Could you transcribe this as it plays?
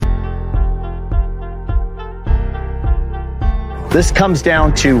This comes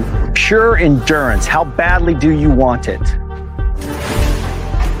down to pure endurance. How badly do you want it?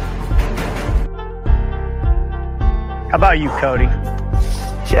 How about you, Cody?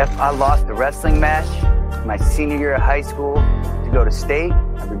 Jeff, I lost the wrestling match my senior year of high school to go to state.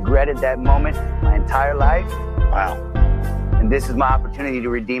 I regretted that moment my entire life. Wow. And this is my opportunity to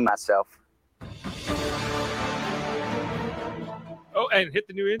redeem myself. Oh, and hit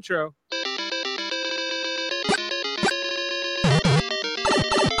the new intro.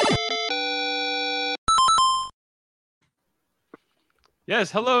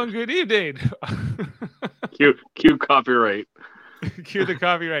 Yes, hello and good evening. Cue copyright. Cue the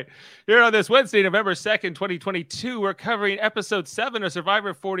copyright. Here on this Wednesday, November 2nd, 2022, we're covering episode 7 of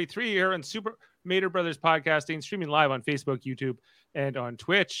Survivor 43 here on Super Mater Brothers Podcasting, streaming live on Facebook, YouTube, and on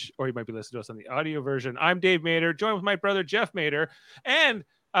Twitch, or you might be listening to us on the audio version. I'm Dave Mater, joined with my brother Jeff Mater, and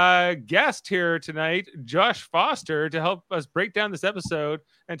guest here tonight, Josh Foster, to help us break down this episode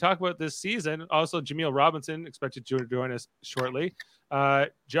and talk about this season. Also, Jameel Robinson, expected to join us shortly.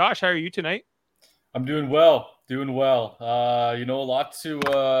 Josh, how are you tonight? I'm doing well. A lot to,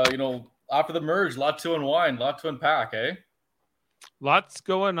 after the merge, a lot to unwind, a lot to unpack, eh? Lots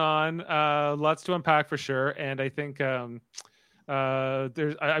going on, lots to unpack for sure. And I think I'm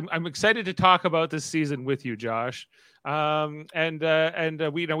excited to talk about this season with you, Josh. We've done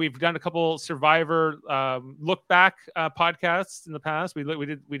a couple Survivor look back podcasts in the past. We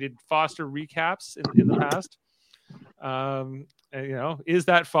did Foster recaps in the past. Is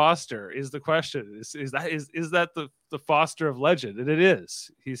that Foster is the question. Is that the Foster of legend? And it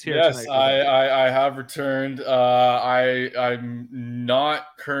is. He's here. Yes, tonight. I have returned. I'm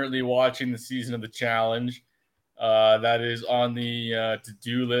not currently watching the season of the challenge. That is on the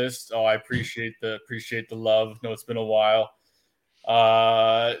to-do list. Oh, I appreciate the love. No, it's been a while.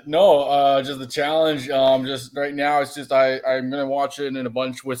 Just the challenge. Just right now, it's just I'm gonna watch it in a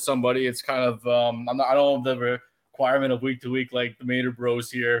bunch with somebody. It's kind of I don't have the requirement of week to week like the Mater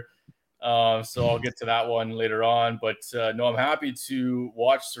Bros here. So I'll get to that one later on. But I'm happy to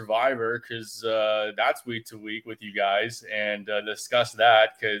watch Survivor because that's week to week with you guys and discuss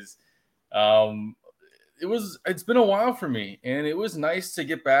that because it's been a while for me, and it was nice to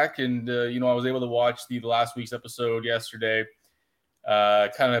get back and I was able to watch the last week's episode yesterday.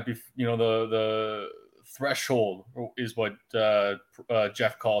 The threshold is what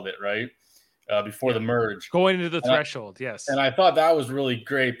Jeff called it, right? Before the merge. Going into the threshold, yes. And I thought that was really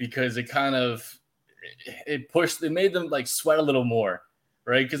great because it made them like sweat a little more,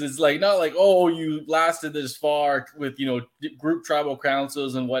 right? Because it's like not like, oh, you lasted this far with group tribal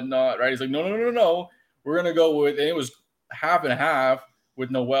councils and whatnot, right? It's like no. We're gonna go with, and it was half and half with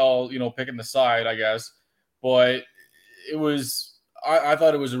Noelle, picking the side, I guess. But it was, I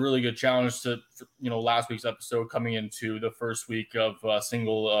thought it was a really good challenge to, last week's episode coming into the first week of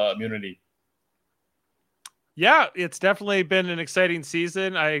single immunity. Yeah, it's definitely been an exciting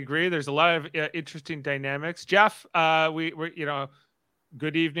season. I agree. There's a lot of interesting dynamics. Jeff, we're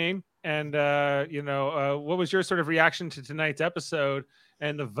good evening. And, what was your sort of reaction to tonight's episode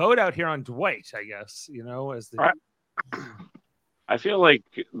and the vote out here on Dwight, I guess, I feel like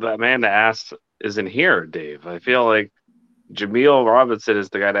the man to ask isn't here, Dave. I feel like Jameel Robinson is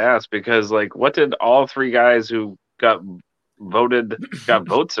the guy to ask because, like, what did all three guys who got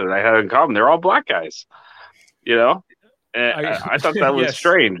votes and I had in common? They're all black guys, And I thought that was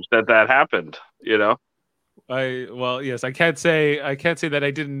strange that happened, I can't say that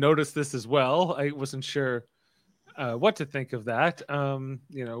I didn't notice this as well. I wasn't sure what to think of that.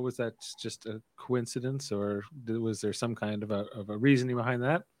 Was that just a coincidence or was there some kind of a reasoning behind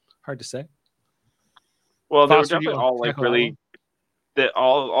that? Hard to say. Well, they were definitely all like really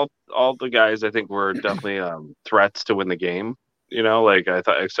all the guys I think were definitely threats to win the game. I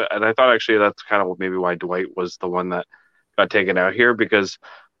thought actually that's kind of maybe why Dwight was the one that got taken out here because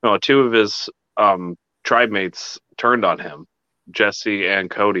two of his tribe mates turned on him. Jesse and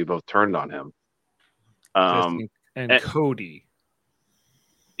Cody both turned on him. And Cody.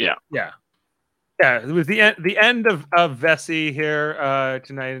 Yeah. It was the end of Vesey here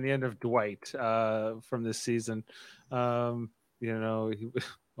tonight and the end of Dwight from this season. Although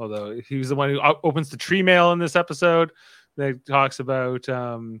he was the one who opens the tree mail in this episode that talks about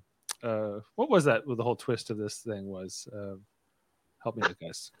what was that? What the whole twist of this thing was? Help me with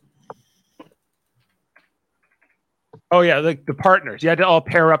this. Oh yeah, like the partners. You had to all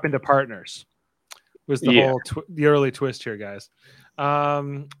pair up into partners. Was the whole the early twist here, guys?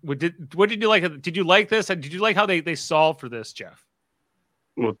 What did you like? Did you like this? Did you like how they solved for this, Jeff?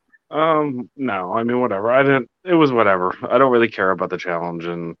 Well, no, I mean whatever. It was whatever. I don't really care about the challenge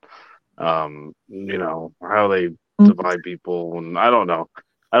and how they divide people, and I don't know.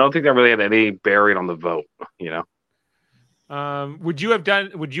 I don't think that really had any bearing on the vote. Would you have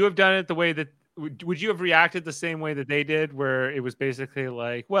done it the way that? Would you have reacted the same way that they did, where it was basically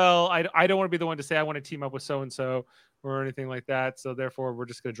like, well, I don't want to be the one to say I want to team up with so and so or anything like that, so therefore we're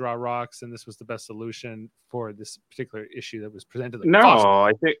just going to draw rocks, and this was the best solution for this particular issue that was presented? No,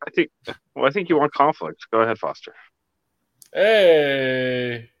 I think you want conflict. Go ahead, Foster.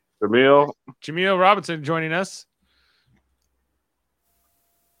 Hey, Jameel Robinson joining us.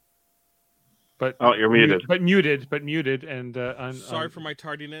 But you're muted. But muted, and sorry for my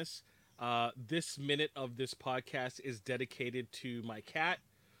tardiness. This minute of this podcast is dedicated to my cat,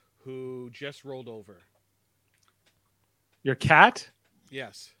 who just rolled over. Your cat?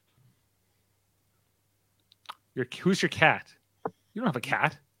 Yes. Who's your cat? You don't have a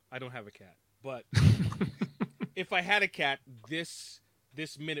cat. I don't have a cat, but if I had a cat, this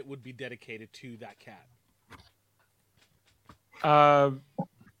minute would be dedicated to that cat.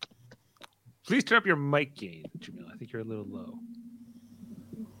 Please turn up your mic gain, Jamil. I think you're a little low.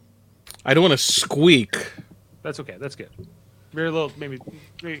 I don't want to squeak. That's okay. That's good. Very little. Maybe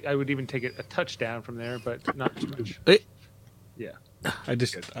I would even take it a touchdown from there, but not too much. Yeah. I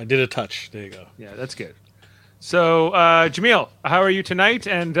did a touch. There you go. Yeah, that's good. So, Jamil, how are you tonight?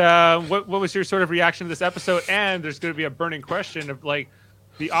 And what was your sort of reaction to this episode? And there's going to be a burning question of like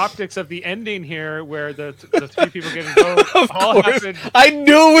the optics of the ending here, where the three people getting voted all happened. I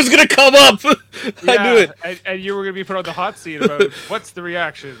knew it was going to come up. Yeah, I knew it. And you were going to be put on the hot seat about what's the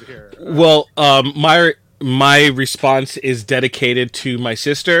reaction here. Well, my response is dedicated to my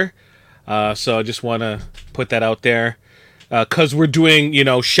sister. So I just want to put that out there. Because we're doing,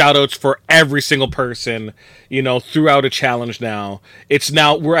 shout outs for every single person, throughout a challenge now.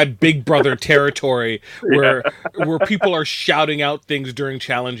 We're at Big Brother territory where people are shouting out things during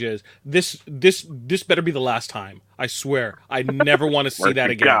challenges. This better be the last time. I swear. I never want to see that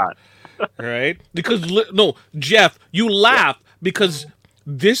again. All right? Because, no, Jeff, you laugh because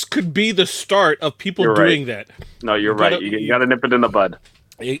this could be the start of people doing that. No, you're right. You got to nip it in the bud.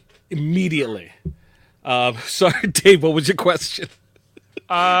 Immediately. Sorry, Dave, what was your question?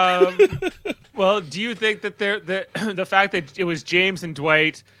 Well, do you think that the fact that it was James and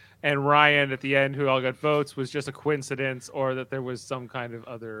Dwight and Ryan at the end who all got votes was just a coincidence, or that there was some kind of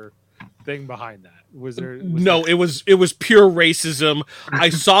other thing behind that? No, it was pure racism.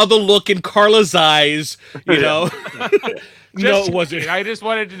 I saw the look in Carla's eyes, No, it wasn't. I just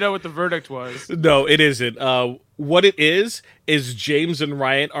wanted to know what the verdict was. No, it isn't. What it is James and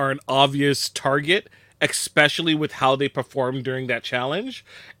Ryan are an obvious target, especially with how they performed during that challenge.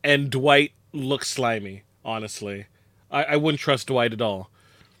 And Dwight looks slimy, honestly. I wouldn't trust Dwight at all.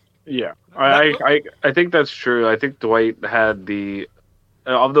 Yeah, I think that's true. I think Dwight had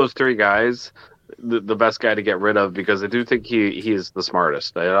of those three guys, the best guy to get rid of, because I do think he is the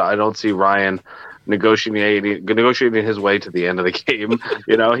smartest. I don't see Ryan negotiating his way to the end of the game.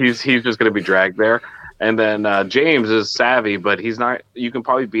 He's just going to be dragged there. And then James is savvy, but he's not. You can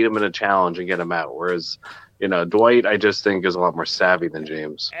probably beat him in a challenge and get him out. Whereas, Dwight, I just think is a lot more savvy than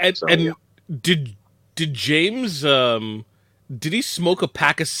James. Did James? Did he smoke a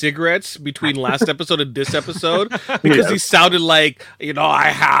pack of cigarettes between last episode and this episode? Because he sounded like, I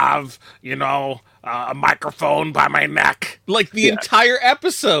have, a microphone by my neck, like the entire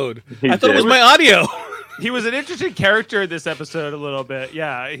episode. I thought it was my audio. He was an interesting character in this episode a little bit.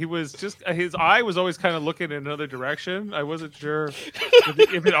 Yeah, he was just, his eye was always kind of looking in another direction. I wasn't sure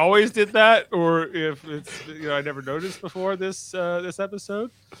if it always did that, or if it's, I never noticed before this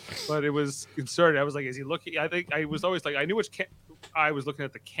episode, but it was concerning. I was like, is he looking? I think I was always like, I knew which eye was looking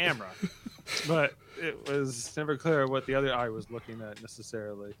at the camera, but it was never clear what the other eye was looking at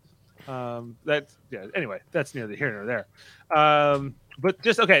necessarily. Anyway, that's neither here nor there. But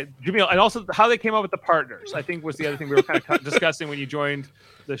just okay, Jamil, and also how they came up with the partners, I think was the other thing we were kind of discussing when you joined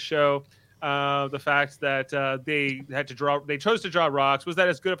the show. The fact that they chose to draw rocks. Was that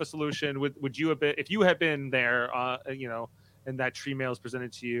as good of a solution? Would you have been, if you had been there, and that tree mail is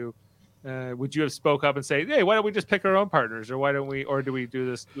presented to you? Would you have spoke up and say, "Hey, why don't we just pick our own partners, or why don't we, or do we do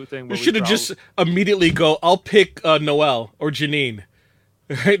this thing?" We should have just immediately go. I'll pick Noelle or Janine.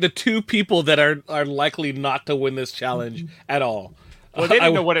 Right, the two people that are likely not to win this challenge at all. Well, they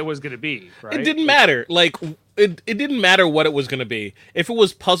didn't know what it was going to be, right? It didn't matter. Like, it didn't matter what it was going to be. If it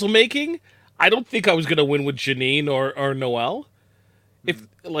was puzzle making, I don't think I was going to win with Janine or Noelle. If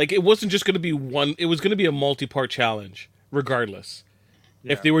it wasn't just going to be one, it was going to be a multi-part challenge, regardless.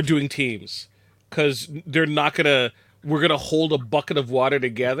 Yeah. If they were doing teams, because they're not gonna. We're gonna hold a bucket of water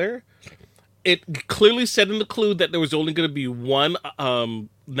together. It clearly said in the clue that there was only going to be one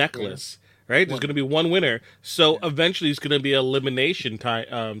necklace, right? There's going to be one winner. So eventually it's going to be an elimination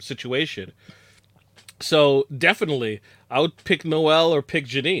time situation. So definitely, I would pick Noelle or pick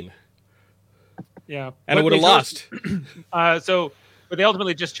Janine. Yeah. And I would have lost. But they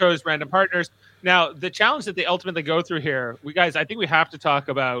ultimately just chose random partners. Now, the challenge that they ultimately go through here, I think we have to talk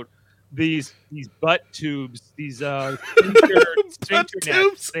about these butt tubes, these sphincter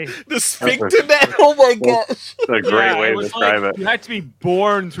tubes, the sphincter net. Oh my gosh, that's a great way to describe it. You had to be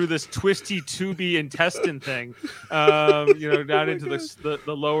born through this twisty, tubey intestine thing, down into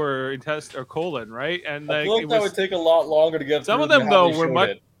the lower intestine or colon, right? And I feel like that would take a lot longer to get. Some of them though were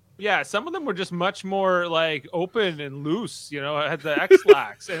much. Yeah, some of them were just much more like open and loose, had the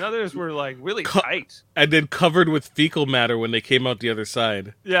X-lax, and others were like really tight. And then covered with fecal matter when they came out the other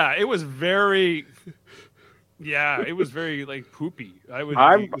side. Yeah, it was very like poopy.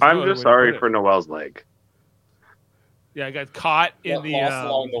 I'm just sorry for Noelle's leg. Yeah, I got caught in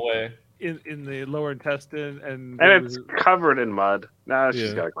along the way. In the lower intestine and it's covered in mud. Now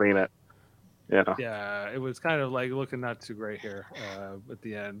she's got to clean it. Yeah. Yeah, it was kind of like looking not too great here at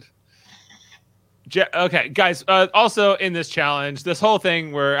the end. Okay, guys. Also in this challenge, this whole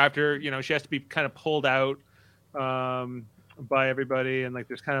thing where after she has to be kind of pulled out by everybody, and like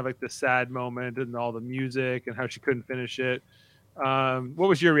there's kind of like this sad moment and all the music and how she couldn't finish it. What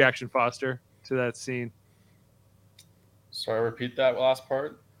was your reaction, Foster, to that scene? Sorry, repeat that last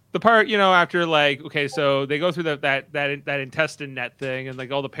part. The part, after so they go through that intestine net thing, and like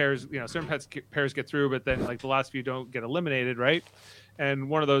all the pairs, certain pairs get through, but then like the last few don't get eliminated, right? And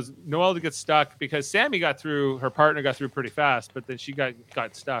one of those, Noelle gets stuck because Sammy got through, her partner got through pretty fast, but then she got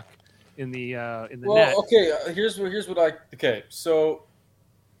stuck in the net. Okay, here's what okay. So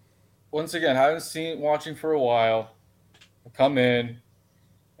once again, haven't watching for a while. I come in,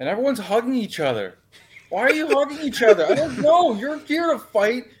 and everyone's hugging each other. Why are you hugging each other? I don't know. You're here to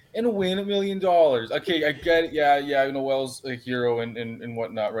fight and win $1 million. Okay, I get it. Yeah, Noelle's a hero and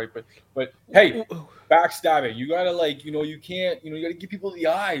whatnot, right? But hey, backstabbing. You gotta you can't, you gotta give people the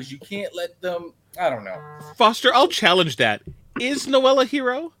eyes. You can't let them. I don't know. Foster, I'll challenge that. Is Noelle a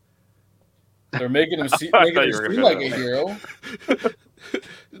hero? They're making him seem like a hero.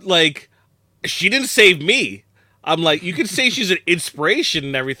 Like, she didn't save me. I'm like, you could say she's an inspiration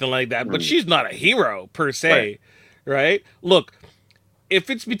and everything like that, but she's not a hero per se, right? Look, if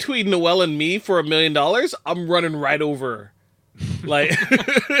it's between Noelle and me for $1 million, I'm running right over her. Like,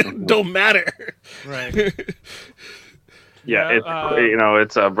 don't matter. Right.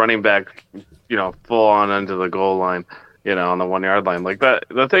 It's a running back, full on into the goal line, on the 1 yard line. Like that.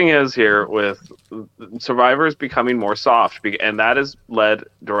 The thing is here with Survivors becoming more soft, and that is led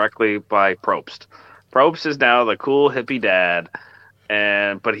directly by Probst. Probst is now the cool hippie dad,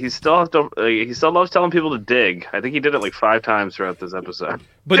 but he still loves telling people to dig. I think he did it like 5 times throughout this episode.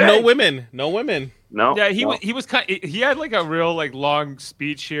 But no women. No. Yeah, he was he had like a real like long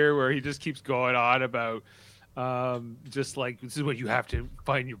speech here where he just keeps going on about just like this is what you have to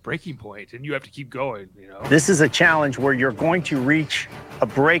find your breaking point and you have to keep going. This is a challenge where you're going to reach a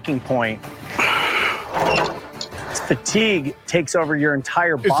breaking point. Fatigue takes over your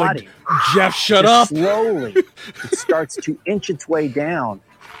entire body. Like, Jeff, shut up. Slowly, it starts to inch its way down,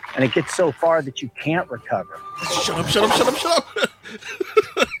 and it gets so far that you can't recover. Shut up.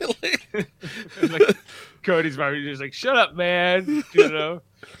 Like, Cody's just like, shut up, man. You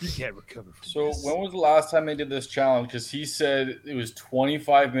can't recover from So this. when was the last time they did this challenge? Because he said it was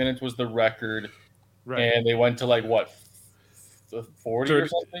 25 minutes was the record, right? And they went to like what? 40 or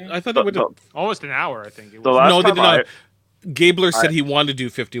something? I thought they went to almost an hour, I think. It was. No, they did not. Gabler said he wanted to do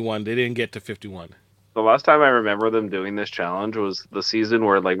 51. They didn't get to 51. The last time I remember them doing this challenge was the season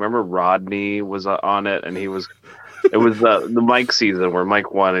where, remember Rodney was on it, and it was the Mike season where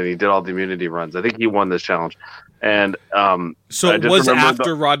Mike won and he did all the immunity runs. I think he won this challenge. And so it was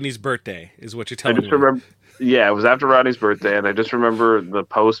after Rodney's birthday, is what you're telling me. Yeah, it was after Rodney's birthday, and I just remember the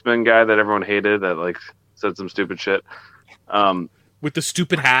postman guy that everyone hated that said some stupid shit. With the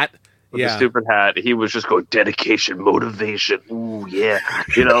stupid hat. The stupid hat. He was just going, dedication, motivation. Ooh, yeah.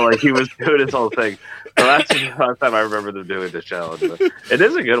 He was doing his whole thing. So that's the last time I remember them doing this challenge. But it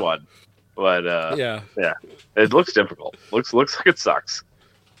is a good one. But, yeah. It looks difficult. Looks like it sucks.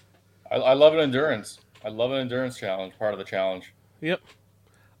 I love an endurance. I love an endurance challenge, part of the challenge. Yep.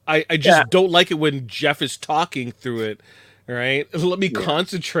 I just don't like it when Jeff is talking through it, right? Let me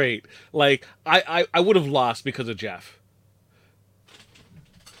concentrate. Like, I would have lost because of Jeff.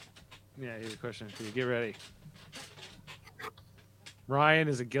 Yeah, here's a question for you. Get ready. Ryan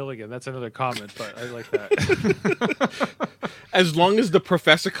is a Gilligan. That's another comment, but I like that. As long as the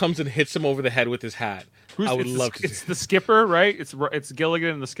professor comes and hits him over the head with his hat, I would love to. It's the skipper, right? It's Gilligan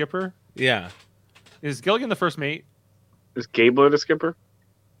and the skipper. Yeah. Is Gilligan the first mate? Is Gabler the skipper?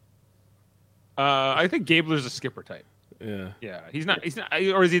 I think Gabler's a skipper type. Yeah. Yeah, he's not,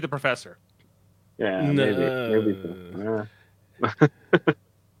 or is he the professor? Yeah, maybe.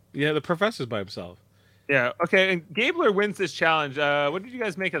 Yeah, the professor's by himself. Yeah, okay, and Gabler wins this challenge. What did you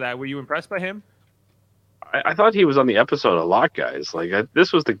guys make of that? Were you impressed by him? I thought he was on the episode a lot, guys. Like,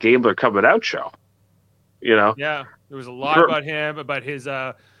 this was the Gabler coming out show. You know? Yeah, there was a lot about him, about his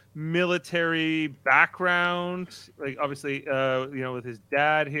military background. Like, obviously, with his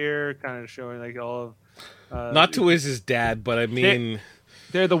dad here, kind of showing like all of. Not to his dad, but I mean,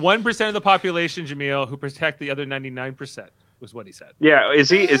 they're the 1% of the population, Jamil, who protect the other 99%. Was what he said. Yeah,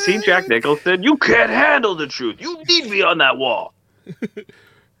 is he Jack Nicholson? You can't handle the truth. You need me on that wall.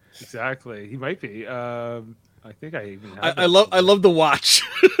 Exactly, he might be. I think I even. I love the watch.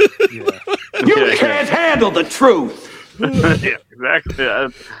 Yeah. You can't handle the truth. Yeah, exactly.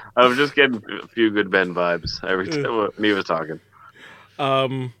 I was just getting a few good Ben vibes every time when he was talking.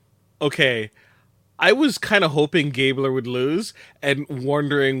 Okay. I was kind of hoping Gabler would lose and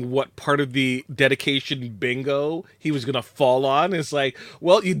wondering what part of the dedication bingo he was going to fall on. It's like,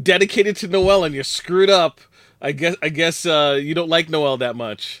 well, you dedicated to Noelle and you screwed up. I guess you don't like Noelle that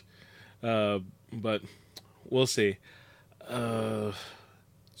much. But we'll see.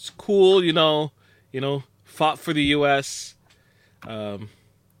 It's cool, fought for the U.S. Well,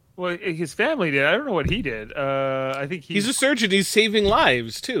 his family did. I don't know what he did. I think he's a surgeon. He's saving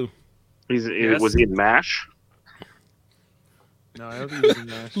lives, too. Was he in MASH? No, I don't think he was in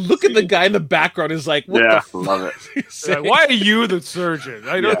MASH. Look at the guy in the background. Is like, what the fuck? Love it. Like, why are you the surgeon?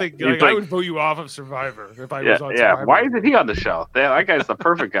 I don't think I would vote you off of Survivor if I was on Survivor. Yeah, why isn't he on the show? That guy's the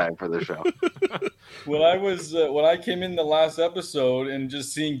perfect guy for the show. When I came in the last episode and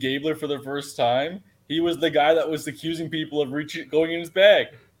just seeing Gabler for the first time, he was the guy that was accusing people of going in his bag.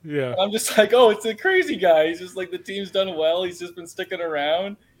 Yeah, I'm just like, oh, it's a crazy guy. He's just like, the team's done well. He's just been sticking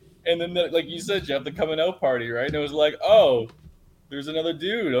around. And then, like you said, Jeff, the coming out party, right? And it was like, oh, there's another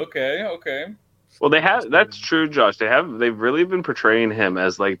dude. Okay. Well, that's true, Josh. They've really been portraying him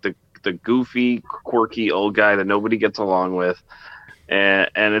as like the goofy, quirky old guy that nobody gets along with, and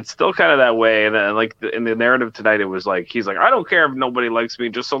it's still kind of that way. And like in the narrative tonight, it was like he's like, I don't care if nobody likes me,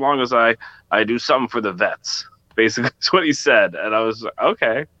 just so long as I do something for the vets. Basically, that's what he said, and I was like,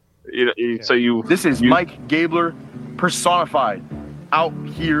 okay. This is Mike Gabler personified out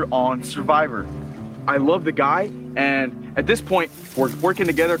here on Survivor. I love the guy, and at this point, we're working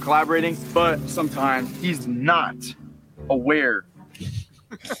together, collaborating, but sometimes he's not aware.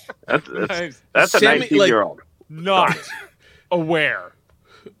 That's a 19-year-old. Not aware.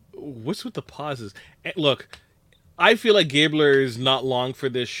 What's with the pauses? Look, I feel like Gabler is not long for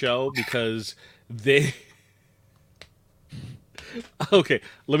this show because they... Okay,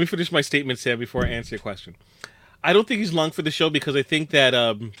 let me finish my statement, Sam, before I answer your question. I don't think he's long for the show because I think that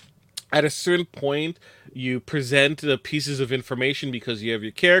at a certain point you present the pieces of information because you have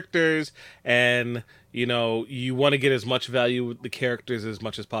your characters and you want to get as much value with the characters as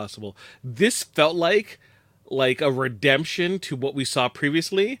much as possible. This felt like a redemption to what we saw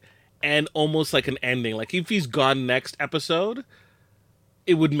previously and almost like an ending. Like if he's gone next episode,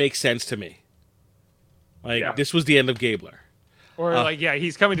 it would make sense to me. This was the end of Gabler. Or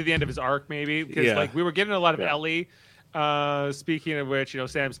he's coming to the end of his arc, maybe, because we were getting a lot of Ellie. Speaking of which,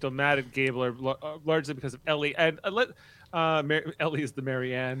 Sam's still mad at Gabler largely because of Ellie, and Ellie is the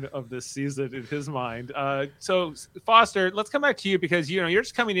Marianne of this season in his mind. So Foster, let's come back to you because you're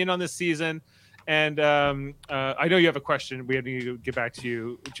just coming in on this season, and I know you have a question. We have to get back to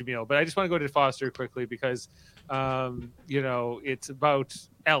you, Jamil, but I just want to go to Foster quickly because it's about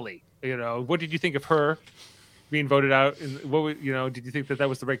Ellie. What did you think of her being voted out? And what did you think that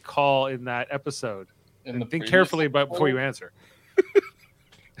was the right call in that episode? And think carefully before you answer.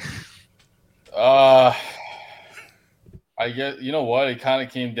 I guess what it kind of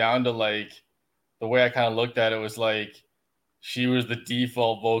came down to, like, the way I kind of looked at it was like she was the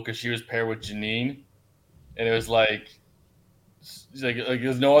default vote because she was paired with Janine, and it was like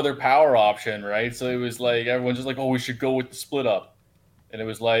there's no other power option, right? So it was like everyone's just like, oh, we should go with the split up, and it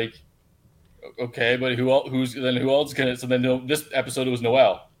was like, okay, but who else gonna? So then this episode it was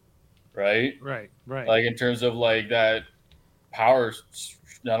Noelle, right? Right. Like in terms of like that power,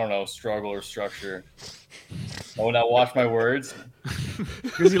 I don't know, struggle or structure. Oh, now watch my words.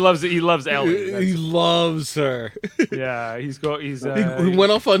 Because he loves it. He loves Ellie. He loves her. Yeah, he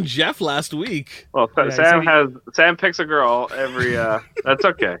went off on Jeff last week. Well, Sam picks a girl every. That's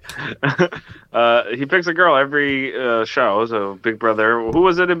okay. He picks a girl every show. So Big Brother. Who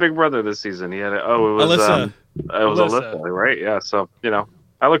was it in Big Brother this season? He had it was Alyssa. It was Alyssa, right? Yeah. So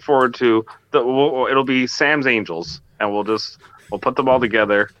I look forward to it'll be Sam's Angels, and we'll put them all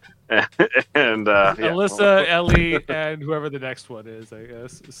together. And Alyssa, Ellie, and whoever the next one is, I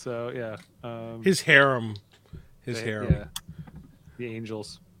guess. So yeah, his harem, harem. Yeah. The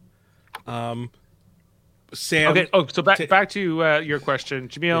Angels. Sam. Okay. Oh, so back to your question,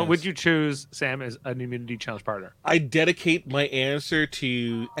 Jamil. Yes. Would you choose Sam as an immunity challenge partner? I dedicate my answer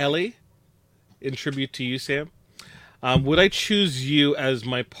to Ellie, in tribute to you, Sam. Would I choose you as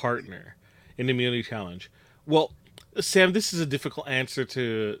my partner in the immunity challenge? Well, Sam, this is a difficult answer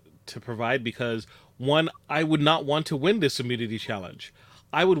to provide because, one, I would not want to win this immunity challenge.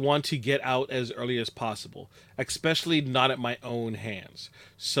 I would want to get out as early as possible, especially not at my own hands.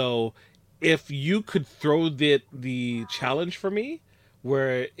 So if you could throw the challenge for me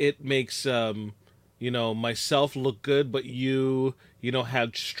where it makes myself look good, but you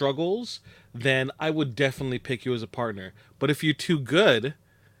have struggles, then I would definitely pick you as a partner. But if you're too good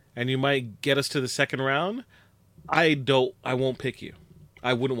and you might get us to the second round, I won't pick you.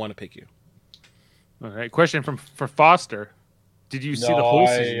 I wouldn't want to pick you. All right. Question for Foster. Did you see the whole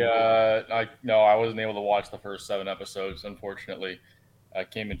season? I wasn't able to watch the first 7 episodes, unfortunately. I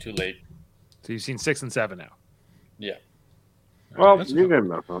came in too late. So you've seen 6 and 7 now? Yeah. Well, you didn't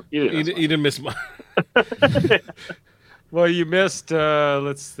miss one. You didn't miss mine. Well, you missed,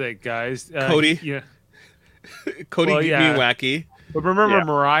 let's think, guys. Cody. Yeah. Cody being wacky. But remember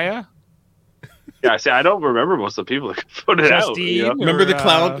Mariah? Yeah, see, I don't remember most of the people that put it out. You know? Remember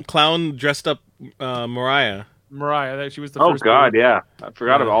the clown dressed up Mariah? Mariah, that she was the first. Oh God, yeah, I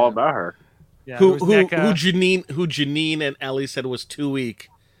forgot all about her. Yeah, who Janine and Ellie said was too weak.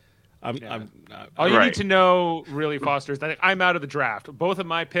 All you need to know, really, Foster, is that I'm out of the draft. Both of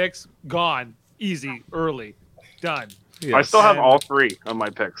my picks gone, easy, early, done. Yes. I still have all 3 of my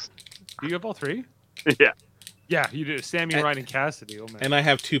picks. Do you have all 3? Yeah. Yeah, you do. Sammy, Ryan, and Cassidy. Oh man. And I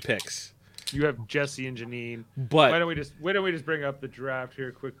have 2 picks. You have Jesse and Janine. But why don't we just bring up the draft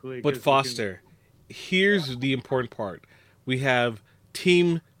here quickly? But Foster, here's the important part. We have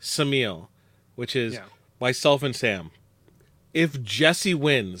Team Samil, which is myself and Sam. If Jesse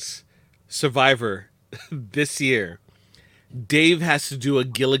wins Survivor this year, Dave has to do a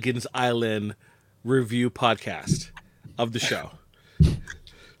Gilligan's Island review podcast of the show.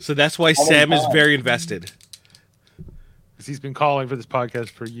 So that's why Sam is very invested. He's been calling for this podcast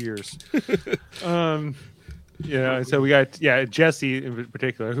for years. So we got Jesse in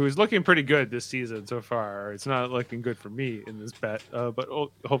particular, who is looking pretty good this season so far. It's not looking good for me in this bet, but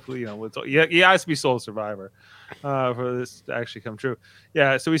hopefully he has to be sole survivor for this to actually come true.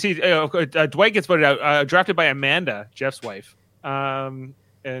 Yeah, so we see Dwight gets voted out, drafted by Amanda, Jeff's wife. So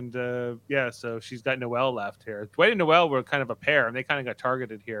she's got Noelle left here. Dwight and Noelle were kind of a pair, and they kind of got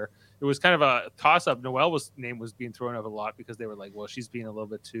targeted here. It was kind of a toss-up. Noelle's name was being thrown out a lot because they were like, well, she's being a little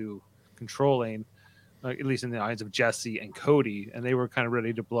bit too controlling, at least in the eyes of Jesse and Cody, and they were kind of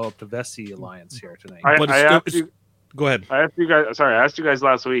ready to blow up the Vessi alliance here tonight. Go ahead. I asked you guys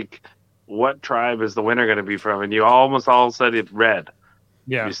last week, what tribe is the winner going to be from? And you almost all said it red.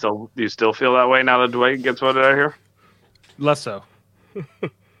 Yeah. Do you still feel that way now that Dwight gets voted out here? Less so.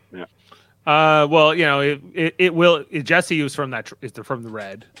 Yeah. It will. Jesse was from from the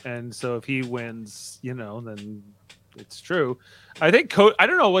red, and so if he wins, then it's true. I think I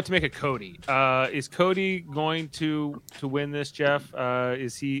don't know what to make of Cody. Is Cody going to win this, Jeff?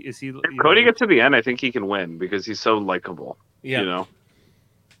 Is he? If Cody gets to the end, I think he can win because he's so likable. Yeah.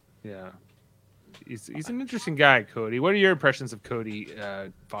 Yeah. He's an interesting guy, Cody. What are your impressions of Cody,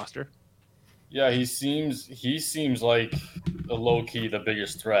 Foster? Yeah, he seems like a low key the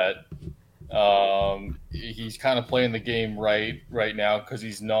biggest threat. He's kind of playing the game right now because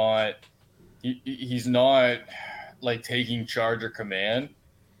he's not like taking charge or command,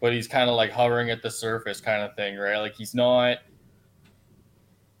 but he's kind of like hovering at the surface kind of thing, right? Like he's not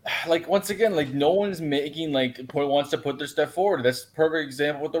like, once again, like no one's making wants to put their step forward. That's a perfect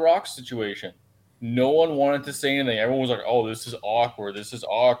example with the Rock situation. No one wanted to say anything. Everyone was like, "Oh, this is awkward. This is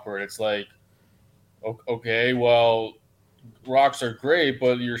awkward." It's like, okay, well, Rocks are great,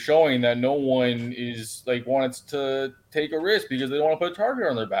 but you're showing that no one is wants to take a risk because they don't want to put a target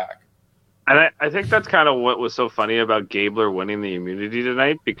on their back. And I think that's kind of what was so funny about Gabler winning the immunity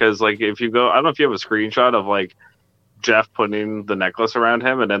tonight, because if you go, I don't know if you have a screenshot of Jeff putting the necklace around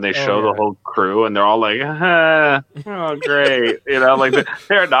him, and then they show the whole crew, and they're all like, "Oh, great!"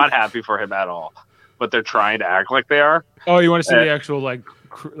 They're not happy for him at all, but they're trying to act like they are. Oh, you want to see the actual the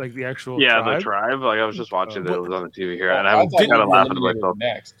actual tribe? The tribe. I was just watching it. It was on the TV here, and I'm kind of laughing at myself.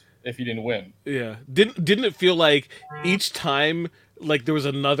 Next, if you didn't win, yeah, didn't it feel like each time there was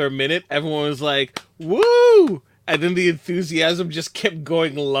another minute, everyone was like, "Woo!" And then the enthusiasm just kept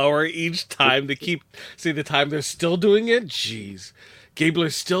going lower each time to keep see the time they're still doing it. Jeez,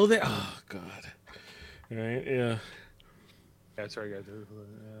 Gabler's still there. Oh God. All right, yeah. Yeah, sorry guys.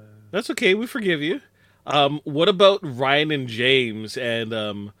 That's okay. We forgive you. What about Ryan and James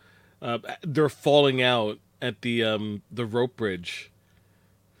and they're falling out at the rope bridge?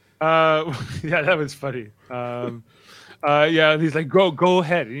 Yeah, that was funny. Yeah, and he's like, go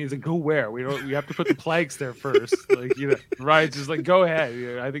ahead, and he's like, go where? We have to put the planks there first. Like, Ryan's just like, go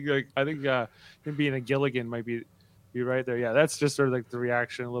ahead. I think him being a Gilligan might be right there. Yeah, that's just sort of like the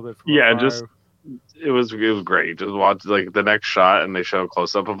reaction a little bit. From afar. It was great. Just watch like the next shot, and they show a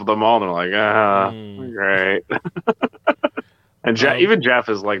close up of them all, and they're like, great. And even Jeff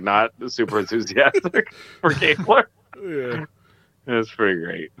is like not super enthusiastic for Gabler. Yeah, it's pretty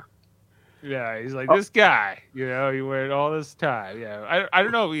great. Yeah, he's like this guy. He waited all this time. Yeah, I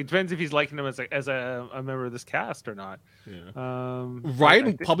don't know. It depends if he's liking him as a member of this cast or not. Yeah.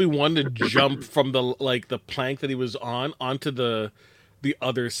 Ryan probably wanted to jump from the plank that he was on onto the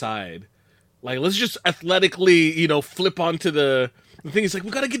other side. Like, let's just athletically, flip onto the thing. He's like, we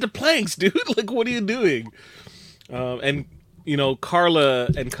gotta get the planks, dude. Like, what are you doing? And Carla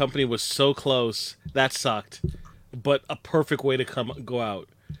and company was so close. That sucked, but a perfect way to go out.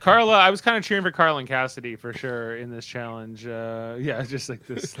 Carla, I was kind of cheering for Carla and Cassidy for sure in this challenge. Yeah, just like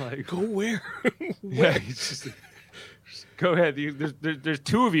this, like go where? Yeah, just go ahead. There's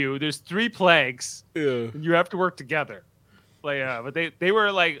two of you. There's 3 planks. Yeah, and you have to work together. Like, but they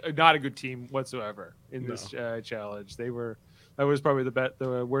were like not a good team whatsoever in this challenge. That was probably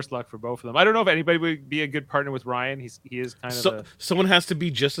the worst luck for both of them. I don't know if anybody would be a good partner with Ryan. He is kind of someone has to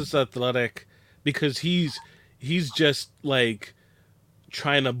be just as athletic because he's just like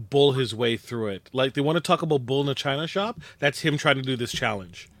trying to bull his way through it. Like, they want to talk about bull in the china shop. That's him trying to do this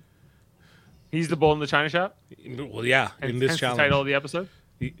challenge. He's the bull in the china shop. Well, yeah, in this challenge. The title of the episode.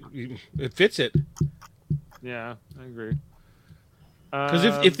 It fits it. Yeah, I agree.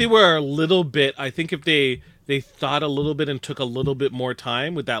 Because if they were a little bit, I think if they thought a little bit and took a little bit more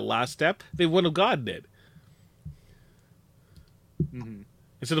time with that last step, they wouldn't have gotten it. Mm-hmm.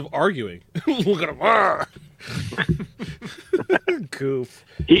 Instead of arguing. Look at him. Goof.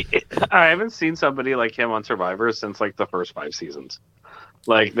 I haven't seen somebody like him on Survivor since like the first 5 seasons.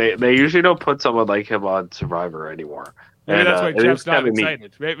 Like they usually don't put someone like him on Survivor anymore. Maybe that's why Jeff's not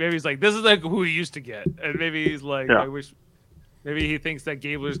excited. Maybe he's like, this is like who he used to get, and maybe he's like, I wish. Maybe he thinks that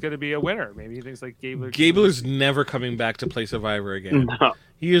Gabler's going to be a winner. Maybe he thinks like Gabler's never coming back to play Survivor again. No.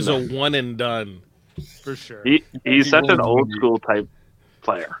 He is a one and done for sure. He's such an old school type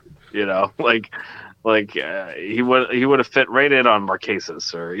player. Like he would have fit right in on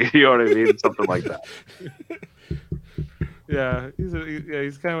Marquesas, or you know what I mean, something like that. Yeah,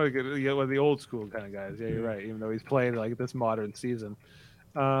 he's kind of like one of the old school kind of guys. Yeah, you're right. Even though he's playing like this modern season.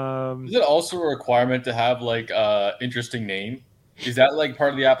 Is it also a requirement to have like interesting name? Is that like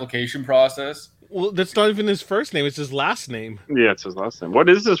part of the application process? Well, that's not even his first name; it's his last name. Yeah, it's his last name. What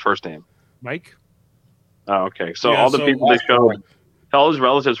is his first name? Mike. Oh, okay. So all the people they showed, all his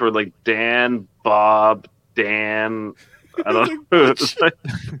relatives were like Dan, Bob, Dan. I don't know.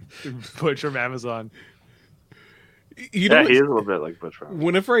 Butch from Amazon. He is a little bit like Butch.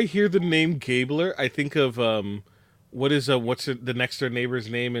 Whenever I hear the name Gabler, I think of what's the next door neighbor's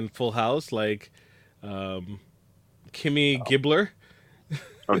name in Full House? Like, Kimmy Gibbler.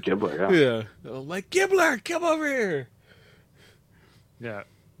 Oh, Gibbler, yeah. Yeah, like Gibbler, come over here. Yeah.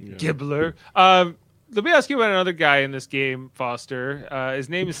 Gibbler. Let me ask you about another guy in this game, Foster. His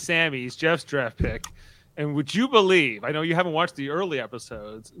name is Sammy. He's Jeff's draft pick. And would you believe? I know you haven't watched the early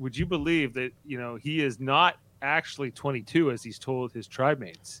episodes. Would you believe that he is not actually 22 as he's told his tribe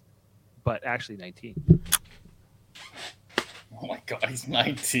mates, but actually 19? Oh my God, he's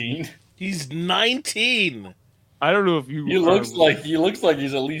 19. He's 19. I don't know if you. He looks like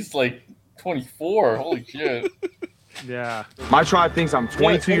he's at least like 24. Holy shit. Yeah. My tribe thinks I'm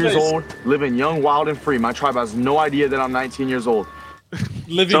 22 years old, living young, wild, and free. My tribe has no idea that I'm 19 years old.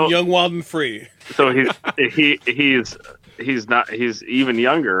 Living young, wild, and free. So he's not. He's even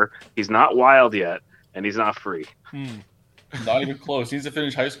younger. He's not wild yet, and he's not free. Not even close. He needs to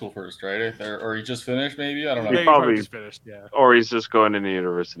finish high school first, right? Or he just finished, maybe? I don't know. He probably just finished, yeah. Or he's just going into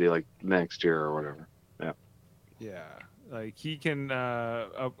university like next year or whatever. Yeah. Yeah. Like, he can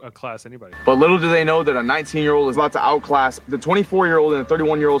outclass anybody. But little do they know that a 19-year-old is about to outclass the 24-year-old and a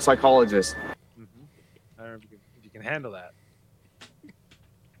 31-year-old psychologist. Mm-hmm. I don't know if you can handle that.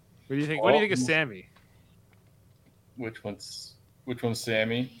 What do you think? What do you think of Sammy? Which one's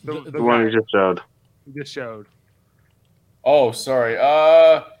Sammy? The one you just showed. You just showed. Oh, sorry.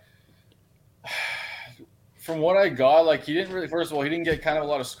 from what I got, like he didn't really. First of all, he didn't get kind of a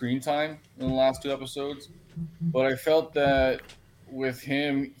lot of screen time in the last 2 episodes, but I felt that with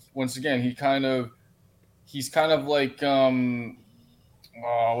him, once again, he's kind of like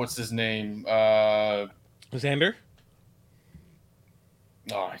what's his name? Xander.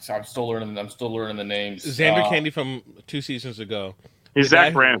 Oh, I'm still learning the names. Xander Candy from 2 seasons ago. He's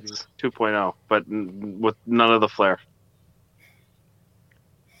Zach Brantz 2.0, but with none of the flair.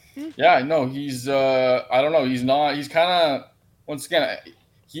 Yeah, no, he's I don't know, he's not. He's kind of, once again,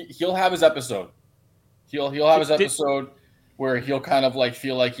 he'll have his episode. He'll have his episode where he'll kind of like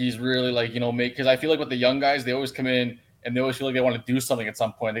feel like he's really like, you know, because I feel like with the young guys, they always come in and they always feel like they want to do something at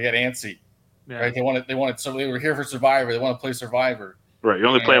some point. They get antsy, right? They want to. So they were here for Survivor. They want to play Survivor. Right. You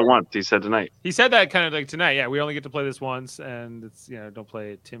only play it once. He said tonight. He said that kind of like tonight. Yeah, we only get to play this once, and it's don't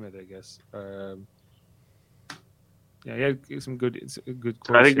play it timid, I guess. Yeah, some good. It's a good.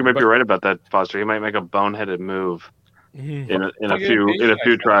 I think you might be right about that, Foster. He might make a boneheaded move in a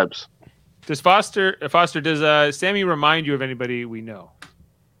few tribes. Does Foster? Does Sammy remind you of anybody we know?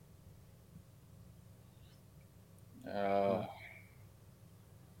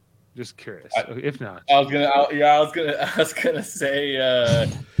 Just curious. If not, I was gonna say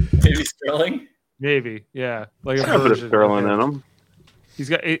maybe Sterling. Maybe, yeah. Like a bit of Sterling in him. He's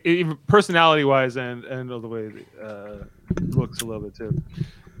got even personality-wise and all the way looks a little bit too.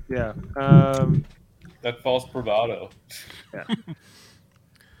 Yeah. That false bravado. Yeah.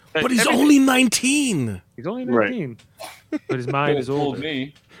 But he's only 19. He's only 19. Right. But his mind is older.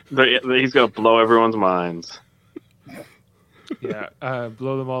 Me. He's gonna blow everyone's minds. Yeah,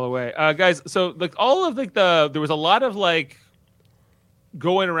 blow them all away, guys. So like all of like there was a lot of like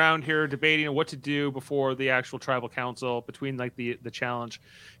going around here debating what to do before the actual tribal council between like the challenge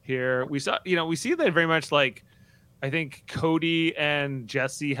here. We see that very much like I think Cody and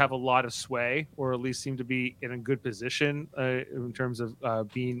Jesse have a lot of sway, or at least seem to be in a good position in terms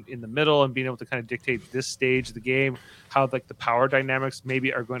of being in the middle and being able to kind of dictate this stage of the game, how like the power dynamics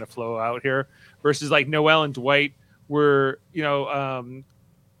maybe are going to flow out here versus like Noel and Dwight were,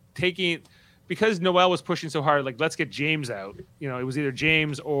 taking, because Noel was pushing so hard, like, let's get James out. It was either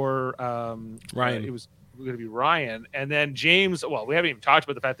James or Ryan. It was going to be Ryan. And then James, well, we haven't even talked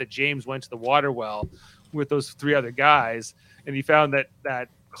about the fact that James went to the water well with those 3 other guys, and he found that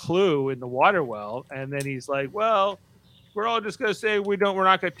clue in the water well. And then he's like, well, we're all just going to say we're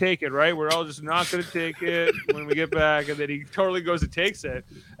not going to take it, right? We're all just not going to take it when we get back. And then he totally goes and takes it.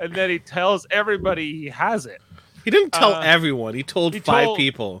 And then he tells everybody he has it. He didn't tell everyone. He told 5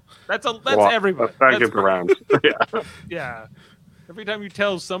 people. That's everybody. That's around. Yeah. Yeah. Every time you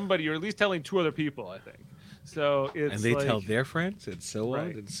tell somebody, you're at least telling 2 other people, I think. So it's and they tell their friends, and so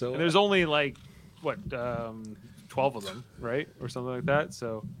right. on, and so on. And there's only like 12 of them, right, or something like that.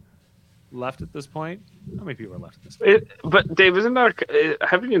 So left at this point. How many people are left at this point? But Dave,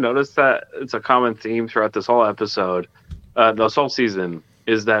 haven't you noticed that it's a common theme throughout this whole episode, this whole season,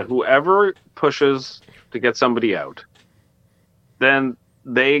 is that whoever pushes to get somebody out, then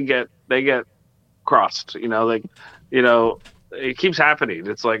they get crossed. It keeps happening.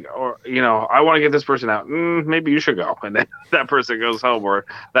 It's like, I want to get this person out. Maybe you should go, and then that person goes home, or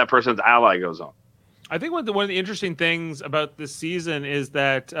that person's ally goes home. I think one of the interesting things about this season is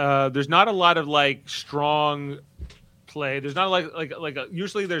that there's not a lot of like strong play. There's not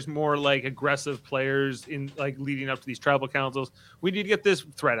usually there's more like aggressive players in like leading up to these tribal councils. We need to get this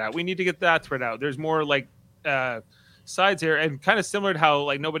threat out. We need to get that threat out. There's more like sides here, and kind of similar to how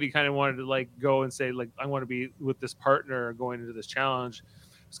like nobody kind of wanted to like go and say like I want to be with this partner going into this challenge.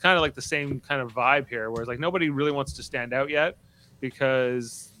 It's kind of like the same kind of vibe here, whereas like nobody really wants to stand out yet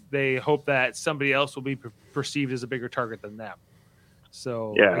because they hope that somebody else will be perceived as a bigger target than them.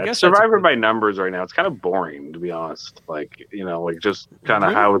 So yeah, I guess Survivor by numbers right now. It's kind of boring, to be honest. Like, just kind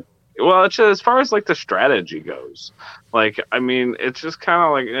of how. Well, it's just, as far as like the strategy goes. Like, I mean, it's just kind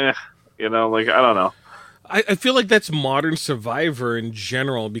of like, I don't know. I feel like that's modern Survivor in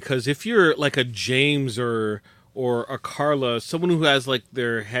general, because if you're like a James or a Carla, someone who has like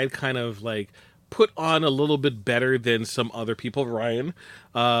their head kind of like put on a little bit better than some other people, Ryan.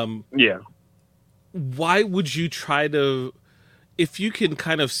 Yeah. Why would you try to, if you can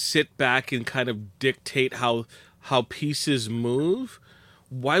kind of sit back and kind of dictate how pieces move,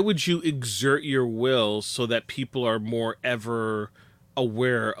 why would you exert your will so that people are more ever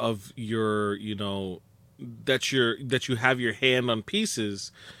aware of your, that you have your hand on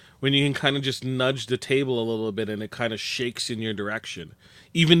pieces, when you can kind of just nudge the table a little bit and it kind of shakes in your direction?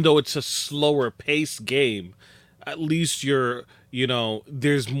 Even though it's a slower paced game, at least you're,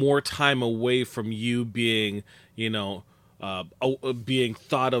 there's more time away from you being, being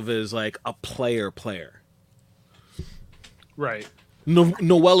thought of as like a player. Right.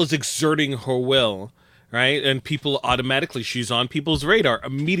 Noelle is exerting her will, right? And people automatically, she's on people's radar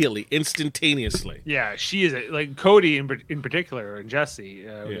immediately, instantaneously. Yeah, she is like Cody in particular, and Jesse.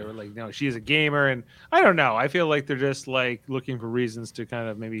 They were like, no, she is a gamer, and I don't know. I feel like they're just like looking for reasons to kind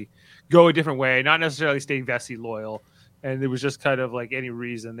of maybe go a different way, not necessarily stay Vessi loyal. And it was just kind of like any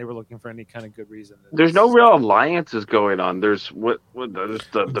reason they were looking for any kind of good reason. There's no real alliances going on. There's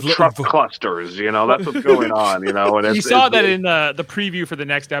the truck clusters, you know, that's what's going on, you know. And you saw that in the preview for the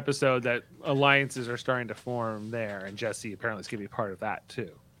next episode that alliances are starting to form there, and Jesse apparently is going to be part of that too.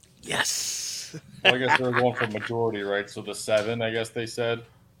 Yes. Well, I guess they're going for majority, right? So the 7, I guess they said.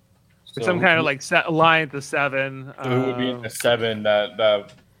 So some kind of like alliance of 7. Who would be in the 7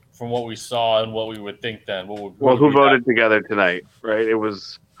 that from what we saw and what we would think then? Who voted together tonight, right?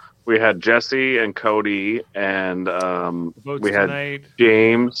 We had Jesse and Cody and we had tonight.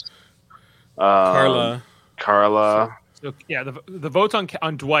 James, Carla. So yeah, the votes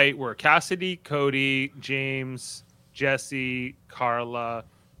on Dwight were Cassidy, Cody, James, Jesse, Carla,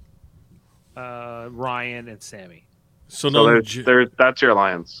 Ryan, and Sammy. So that's your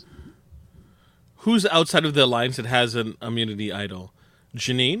alliance. Who's outside of the alliance that has an immunity idol?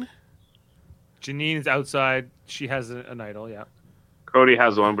 Janine is outside. She has an idol, yeah. Cody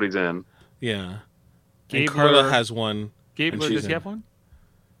has one, but he's in. Yeah. And Carla has one. Gabler, does he have one?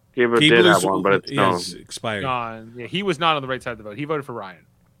 Gabler did have one, but it's expired. Gone. Yeah, he was not on the right side of the vote. He voted for Ryan.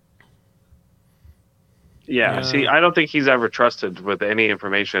 Yeah, see, I don't think he's ever trusted with any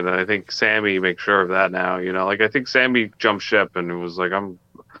information, and I think Sammy makes sure of that now. You know, like I think Sammy jumped ship and was like,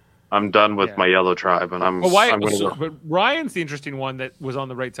 I'm done with my yellow tribe, and I'm going to go. But Ryan's the interesting one that was on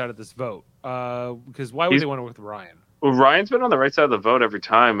the right side of this vote. Because why would they want to work with Ryan? Well, Ryan's been on the right side of the vote every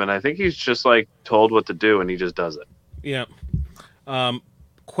time, and I think he's just like told what to do, and he just does it. Yeah.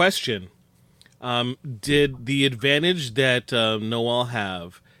 Question: did the advantage that Noelle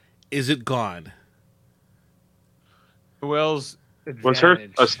have, is it gone? Noelle's advantage. Was her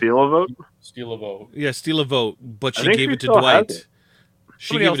a steal a vote? Steal a vote. Yeah, steal a vote, but she gave it to Dwight.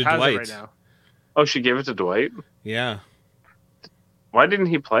 She gave it to Dwight. Right now. Oh, she gave it to Dwight? Yeah. Why didn't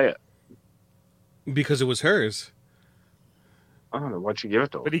he play it? Because it was hers. I don't know. Why'd she give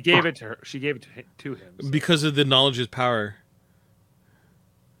it to him? But he gave it to her. She gave it to him. So. Because of the knowledge is power.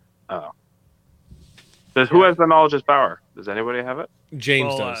 Oh. Who has the knowledge is power? Does anybody have it?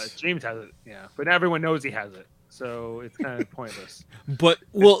 James does. James has it, yeah. But everyone knows he has it. So it's kind of pointless. But,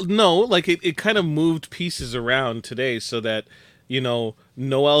 well, no. Like, it kind of moved pieces around today so that... You know,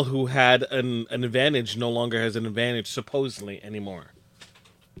 Noelle, who had an advantage, no longer has an advantage, supposedly, anymore.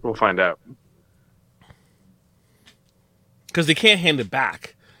 We'll find out. Because they can't hand it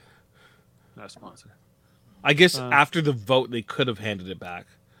back. Not a sponsor. I guess after the vote, they could have handed it back.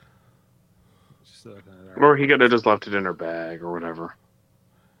 Or he could have just left it in her bag or whatever.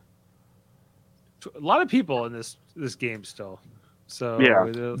 A lot of people in this game still. So yeah,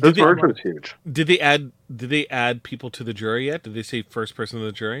 this merge was huge. Did they add people to the jury yet? Did they say first person to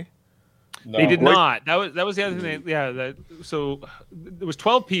the jury? No. They did not. That was the other thing. So there was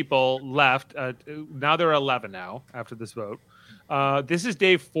 12 people left. Now there are 11 now after this vote. This is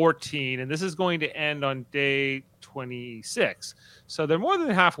day 14, and this is going to end on day 26. So they're more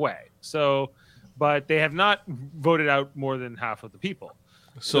than halfway. So, but they have not voted out more than half of the people.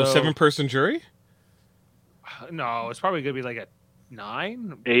 So 7-person jury? No, it's probably going to be like a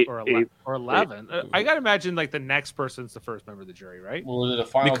 9 8 or 11. I gotta imagine like the next person's the first member of the jury, right? Well, is it a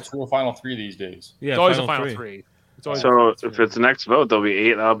final 2 or final 3 these days? Yeah, it's always a final 3. It's always so if it's the next vote, there'll be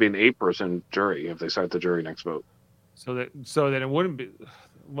 8. That'll be an 8-person jury if they start the jury next vote. So then it wouldn't be.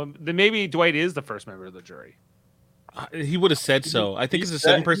 Well, then maybe Dwight is the first member of the jury. He would have said so. I think it's a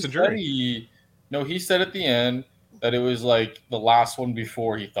 7-person jury. He said at the end that it was like the last one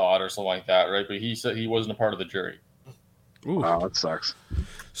before he thought or something like that, right? But he said he wasn't a part of the jury. Ooh. Wow, that sucks.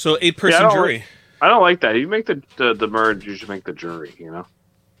 So 8-person jury. I don't like that. You make the merge, you should make the jury, you know?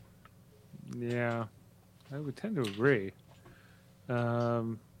 Yeah. I would tend to agree. But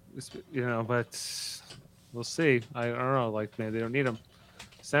we'll see. I don't know. Like, maybe they don't need him.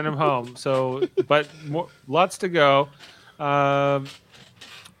 Send him home. So, but lots to go. Was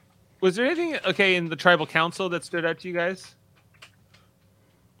there anything, in the tribal council that stood out to you guys?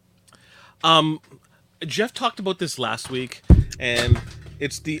 Jeff talked about this last week, and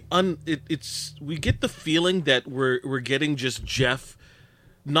it's we get the feeling that we're getting just Jeff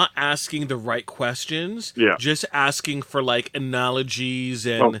not asking the right questions, just asking for like analogies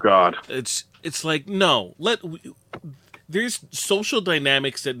and oh god, it's like no, there's social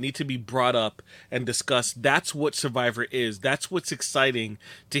dynamics that need to be brought up and discussed. That's what Survivor is. That's what's exciting,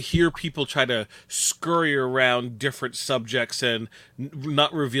 to hear people try to scurry around different subjects and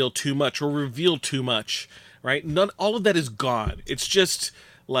not reveal too much or reveal too much, right? All of that is gone. It's just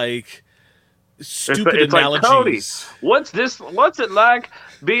like stupid it's analogies. Like, Cody, what's it like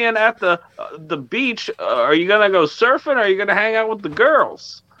being at the beach? Are you gonna go surfing or are you gonna hang out with the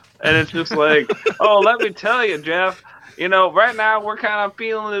girls? And it's just like, oh, let me tell you, Jeff, right now we're kind of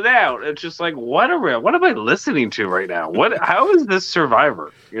feeling it out. It's just like, what am I listening to right now? How is this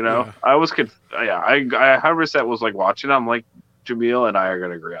Survivor? Yeah. I was I 100% was like watching. I'm like, Jamil and I are going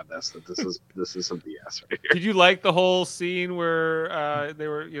to agree on this, that this is some BS right here. Did you like the whole scene where they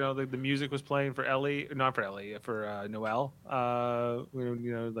were, the music was playing for Ellie, not for Ellie, for Noelle?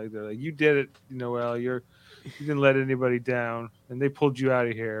 Like they're like, you did it, Noelle. You didn't let anybody down, and they pulled you out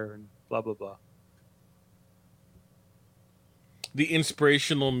of here, and blah blah blah. The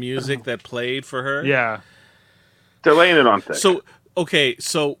inspirational music that played for her. Yeah, they're laying it on thick. So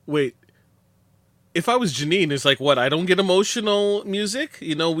wait. If I was Janine, it's like, what? I don't get emotional music?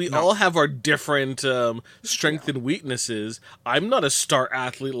 We all have our different strengths and weaknesses. I'm not a star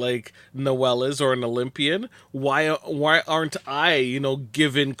athlete like Noelle is, or an Olympian. Why aren't I,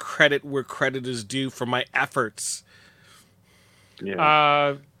 given credit where credit is due for my efforts?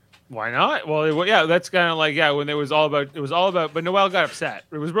 Yeah. Why not? Well, yeah, that's kind of like, when it was all about, but Noelle got upset.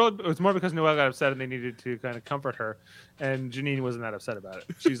 It was more because Noelle got upset and they needed to kind of comfort her. And Janine wasn't that upset about it.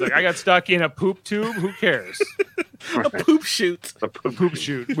 She's like, I got stuck in a poop tube. Who cares? A poop shoot. A poop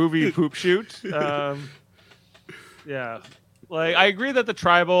shoot. Movie poop shoot. Yeah. Like, I agree that the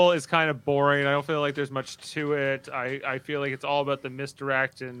tribal is kind of boring. I don't feel like there's much to it. I feel like it's all about the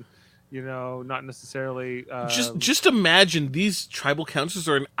misdirect and, not necessarily. Just imagine these tribal councils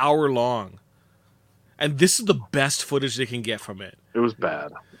are an hour long. And this is the best footage they can get from it. It was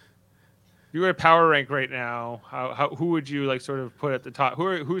bad. You were at power rank right now. Who would you like sort of put at the top?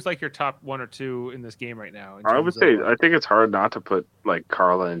 Who's like your top one or two in this game right now? I would say I think it's hard not to put like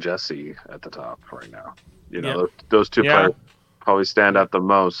Carla and Jesse at the top right now. Those two players probably stand out the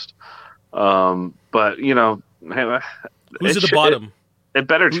most. But who's at the bottom? It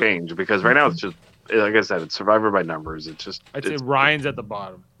better change because right now it's just like I said, it's Survivor by numbers. I'd say Ryan's at the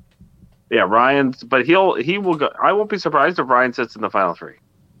bottom. Yeah, Ryan's, but he will go. I won't be surprised if Ryan sits in the final three.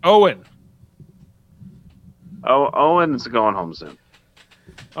 Owen. Owen's going home soon.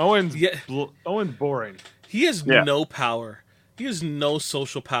 Owen's boring. He has no power. He has no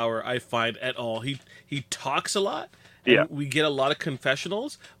social power, I find, at all. He talks a lot. And we get a lot of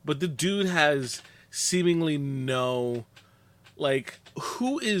confessionals, but the dude has seemingly no, like,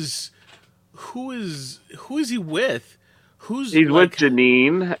 who is he with? He's with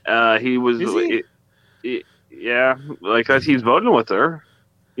Janine. He was. Is he? Yeah, like he's voting with her.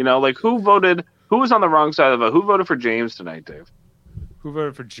 Like who voted? Who was on the wrong side of the vote? Who voted for James tonight, Dave? Who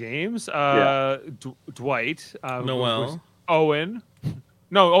voted for James? Dwight. Noelle. Owen.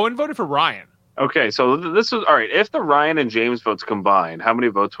 No, Owen voted for Ryan. Okay, so this was all right. If the Ryan and James votes combined, how many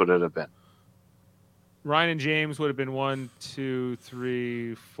votes would it have been? Ryan and James would have been 1, 2,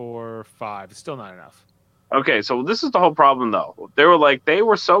 3, 4, 5. It's still not enough. Okay, so this is the whole problem, though. They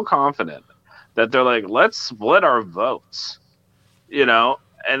were so confident that they're like, let's split our votes,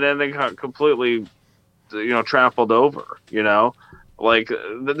 and then they got completely, trampled over, Like,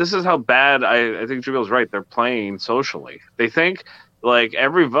 this is how bad I think Jamil's right. They're playing socially. They think, like,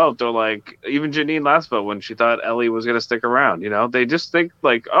 every vote, they're like, even Janine last vote when she thought Ellie was going to stick around, They just think,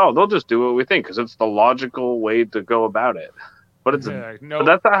 like, oh, they'll just do what we think because it's the logical way to go about it. But but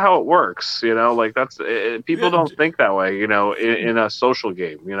that's not how it works, Like people don't think that way, in a social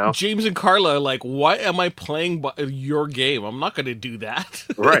game, James and Carla are like, why am I playing your game? I'm not going to do that.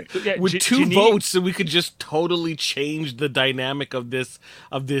 Right. With two votes, we could just totally change the dynamic of this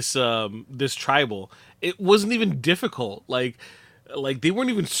tribal. It wasn't even difficult. Like they weren't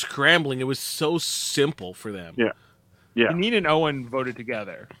even scrambling. It was so simple for them. Yeah. Janine and Owen voted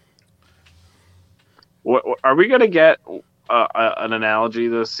together. What are we going to get? An analogy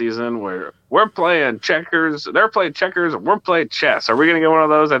this season where we're playing checkers, they're playing checkers, and we're playing chess. Are we going to get one of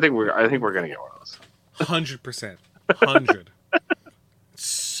those? I think we're going to get one of those. 100%. 100. It's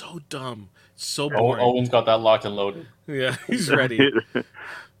so dumb. So boring. Owen's got that locked and loaded. Yeah, he's ready.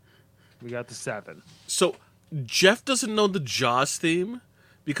 We got the 7. So Jeff doesn't know the Jaws theme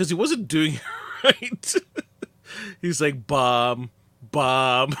because he wasn't doing it right. He's like, bomb.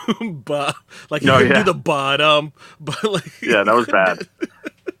 Like he can do the bottom, but like that was bad.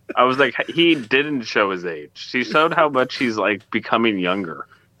 I was like, he didn't show his age. He showed how much he's like becoming younger,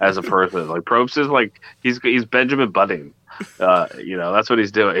 as a person. Like Probst is like he's Benjamin Button. That's what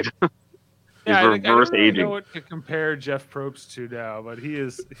he's doing. He's reverse aging. I don't know what to compare Jeff Probst to now, but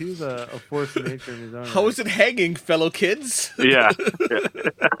he's a force of nature in his own. How is it hanging, fellow kids? Yeah.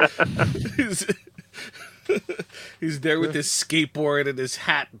 He's there with his skateboard and his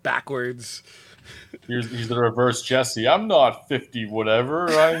hat backwards. He's the reverse Jesse. I'm not 50, whatever.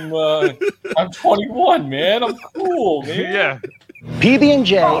 I'm 21, man. I'm cool, man. Yeah.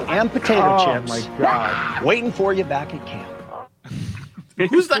 PB&J and potato chips. Oh my God! Waiting for you back at camp.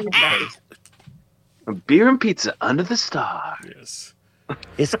 Who's the guy? Beer and pizza under the stars. Yes.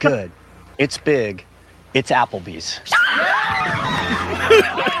 It's good. It's big. It's Applebee's.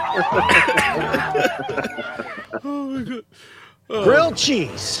 Oh my God. Grilled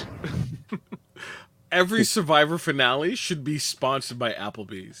cheese. Every Survivor finale should be sponsored by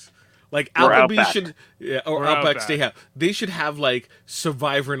Applebee's. Like Or Applebee's Outback. should, or Outback Steakhouse. They should have like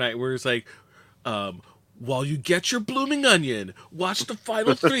Survivor night where it's like, while you get your blooming onion, watch the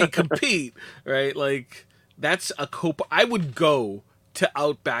final three compete. Right? Like that's a cope. I would go to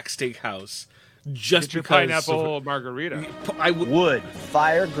Outback Steakhouse just Get your because pineapple margarita. I would. Wood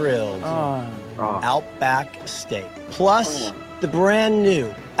fire grilled Outback steak. Plus the brand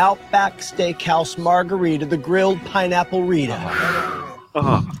new Outback Steakhouse margarita, the grilled pineapple Rita.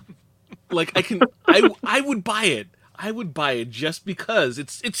 Like I would buy it. I would buy it just because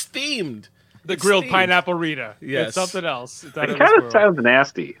it's themed. The It's grilled themed. pineapple Rita. Yes. It's something else. It's It kind of sounds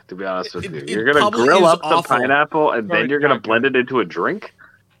nasty, to be honest with you. You're going to probably grill is up the awful. pineapple and then Probably you're going to not blend it into a drink?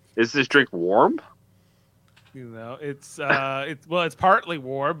 Is this drink warm? It's partly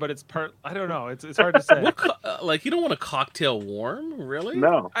warm, but it's I don't know. It's hard to say. Like you don't want a cocktail warm, really?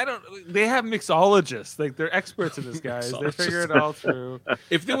 No. They have mixologists. Like they're experts in this, guys. They figure it all through.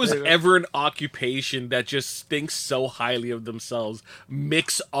 If there was ever an occupation that just thinks so highly of themselves,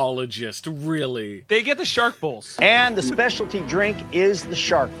 mixologist, really. They get the shark bowls. And the specialty drink is the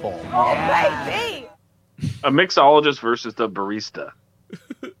Shark Bowl. Baby! A mixologist versus the barista.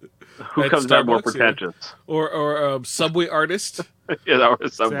 Who At comes out more Starbucks, yeah. pretentious? Or Subway artist. Yeah, that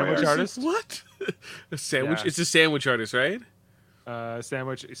was Sandwich somewhere. artist. What? A sandwich? Yeah. It's a sandwich artist, right?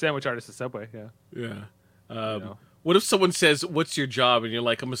 Sandwich artist at Subway. Yeah. Yeah. What if someone says, "What's your job?" and you're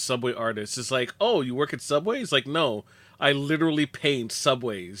like, "I'm a Subway artist." It's like, "Oh, you work at Subway?" It's like, "No, I literally paint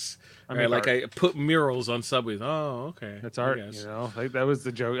subways." Right? Like I put murals on subways. Oh, okay. That's art. Like that was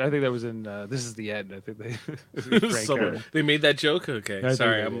the joke. I think that was in This Is the End. I think they they made that joke. Okay,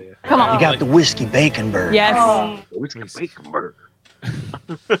 sorry. Come on. You got the whiskey bacon burger. Yes. Whiskey bacon burger.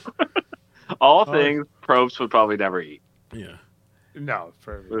 All things Probst would probably never eat. Yeah. No,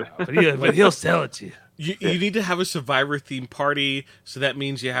 but he'll sell it to you. You need to have a Survivor themed party, so that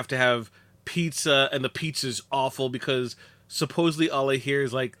means you have to have pizza, and the pizza's awful because supposedly all I hear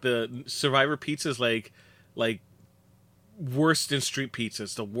is like the Survivor pizza is like worse than street pizza.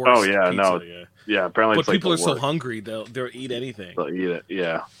 It's the worst. Oh yeah, pizza, no, yeah. Apparently, but it's like people are the so worst. hungry they'll eat anything. They'll eat it.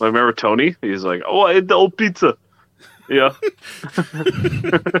 Yeah. I remember Tony. He's like, "Oh, I ate the old pizza." Yeah. He's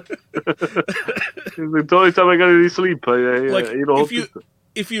like, the only time I got any sleep, I ate a whole pizza.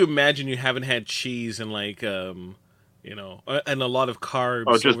 If you imagine you haven't had cheese and like and a lot of carbs.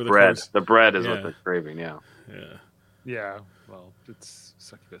 Oh, just over bread. course. The bread is what they're craving. Yeah. Yeah. Well, it's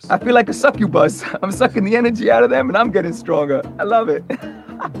succubus. I feel like a succubus. I'm sucking the energy out of them, and I'm getting stronger. I love it.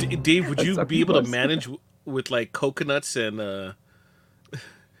 Dave, would you be able to succubus. manage with like coconuts and?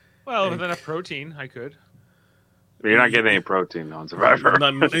 Well, with enough protein, I could. You're not getting any protein on Survivor.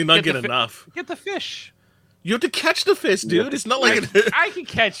 You're not getting enough. Get the fish. You have to catch the fish, dude. It's not like I can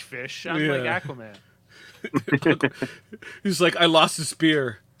catch fish. I'm like Aquaman. He's like, I lost the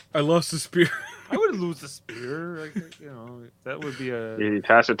spear. I I would lose the spear. Like, that would be a. You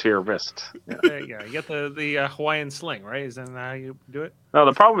attach it to your wrist. Yeah. You get the Hawaiian sling, right? Isn't that how you do it? No,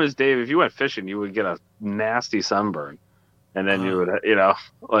 the problem is, Dave, if you went fishing, you would get a nasty sunburn, and then you would,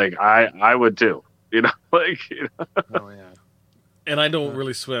 like I would too. Oh yeah. And I don't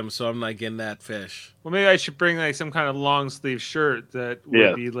really swim, so I'm not getting that fish. Well, maybe I should bring like some kind of long sleeve shirt that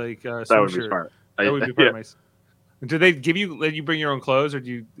would be like that swim would be shirt. smart. That would be part of my. Do they let you bring your own clothes, or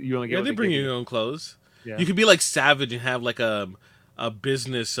do you only get? Yeah, they bring you your own clothes. Yeah. You could be like Savage and have like a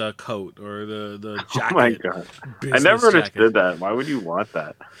business coat or the jacket. Oh my god! I never understood that. Why would you want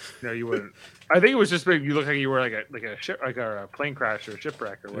that? No, you wouldn't. I think it was just you look like you were like a ship, like a plane crash or a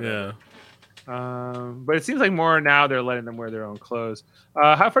shipwreck or whatever. Yeah. But it seems like more now they're letting them wear their own clothes.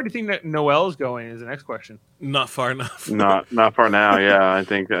 How far do you think that Noel's going? Is the next question. Not far enough. not far now. Yeah, I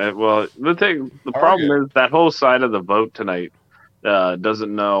think. Well, the problem is that whole side of the vote tonight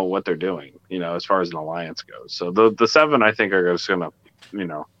doesn't know what they're doing. As far as an alliance goes. So the 7, I think, are just gonna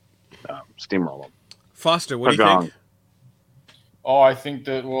steamroll them. Foster, what do you think? Oh, I think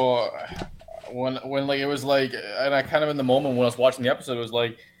that when like it was like, and I kind of in the moment when I was watching the episode, it was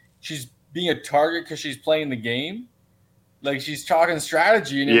like she's being a target because she's playing the game. Like she's talking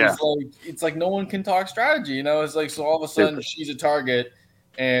strategy, and it's like no one can talk strategy, It's like so all of a sudden she's a target,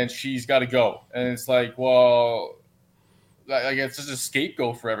 and she's got to go, and it's like, well, like it's just a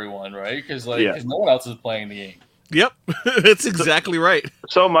scapegoat for everyone, right? Because no one else is playing the game. Yep, that's exactly right.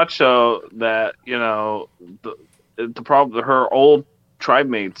 So much so that the problem, her old tribe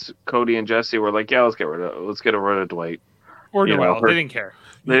mates Cody and Jesse were like, yeah, let's get rid of Dwight or Noelle. They didn't care.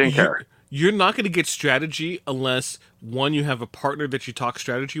 They didn't care. You're not going to get strategy unless, one, you have a partner that you talk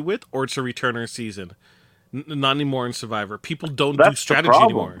strategy with, or it's a returner season. Not anymore in Survivor. People don't do strategy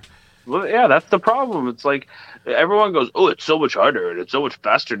anymore. Well, yeah, that's the problem. It's like everyone goes, "Oh, it's so much harder and it's so much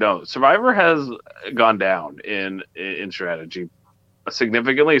faster." No, Survivor has gone down in strategy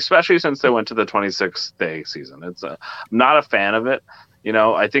significantly, especially since they went to the 26-day season. I'm not a fan of it.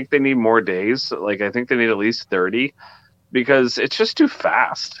 I think they need more days. Like I think they need at least 30. Because it's just too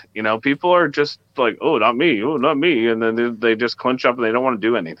fast. People are just like, oh, not me, and then they just clinch up and they don't want to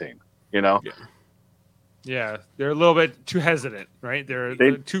do anything. Yeah, they're a little bit too hesitant, right?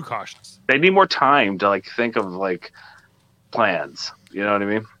 They're too cautious. They need more time to think of plans. You know what I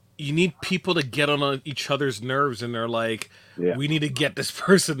mean? You need people to get on each other's nerves, and they're like, we need to get this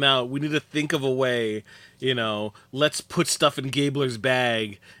person out. We need to think of a way. Let's put stuff in Gabler's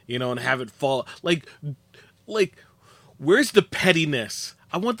bag. And have it fall like. Where's the pettiness?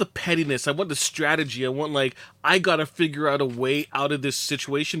 I want the pettiness. I want the strategy. I want I gotta figure out a way out of this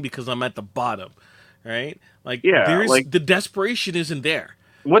situation because I'm at the bottom, right? The desperation isn't there.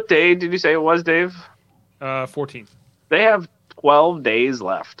 What day did you say it was, Dave? 14. They have 12 days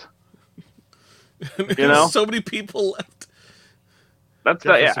left. So many people left.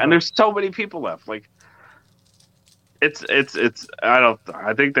 And there's so many people left. It's.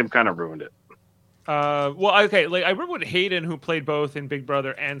 I think they've kind of ruined it. Okay. I remember when Hayden, who played both in Big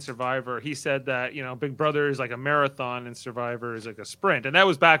Brother and Survivor, he said that Big Brother is like a marathon and Survivor is like a sprint, and that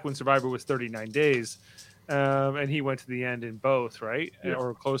was back when Survivor was 39 days, and he went to the end in both, right,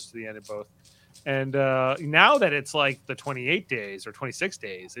 or close to the end in both. And now that it's like the 28 days or 26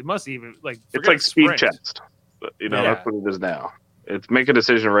 days, it must even it's like speed chest. That's what it is now. It's make a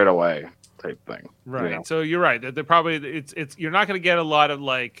decision right away type thing. Right. So you're right. They're probably it's you're not going to get a lot of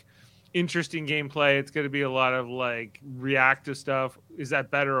interesting gameplay. It's going to be a lot of reactive stuff. Is that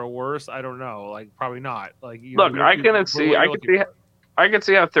better or worse? I don't know. Probably not. Look, I can see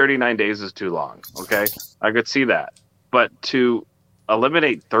how 39 days is too long. Okay, I could see that, but to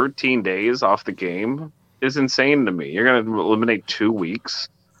eliminate 13 days off the game is insane to me. You're going to eliminate 2 weeks.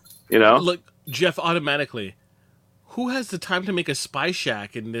 Look, Jeff, automatically, who has the time to make a spy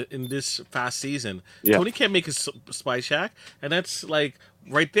shack in this fast season? Yeah. Tony can't make a spy shack, and that's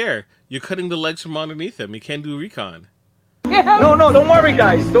right there. You're cutting the legs from underneath him. You can't do recon. No, don't worry,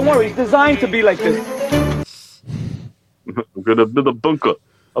 guys. Don't worry. It's designed to be like this. I'm gonna build a bunker.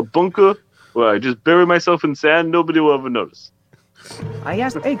 A bunker where I just bury myself in sand. Nobody will ever notice. I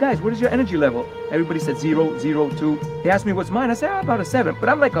asked them, hey guys, what is your energy level? Everybody said 0, 0, 2. They asked me what's mine. I said, about a 7. But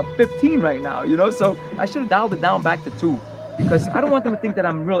I'm like a 15 right now, So I should have dialed it down back to 2. Because I don't want them to think that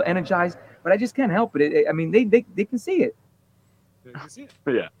I'm real energized. But I just can't help it. I mean, they can see it.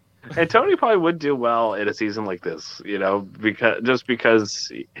 Yeah. And Tony probably would do well in a season like this,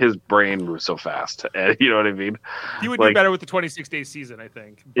 because his brain moves so fast. You know what I mean? He would do better with the 26-day season, I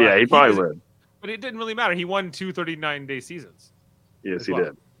think. But yeah, he probably would. But it didn't really matter. He won 2 39-day seasons. Yes, he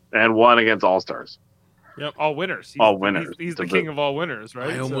did. And won against All-Stars. Yep, all winners. All winners. He's the king of all winners,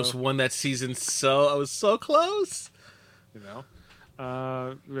 right? I almost won that season, I was so close.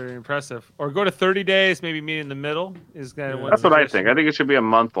 Very impressive. Or go to 30 days, maybe meet in the middle. Is kind of that's what I think. I think it should be a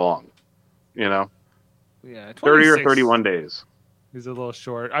month long. Yeah, 30 or 31 days. Is a little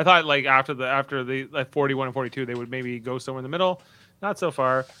short. I thought after the 41 and 42, they would maybe go somewhere in the middle. Not so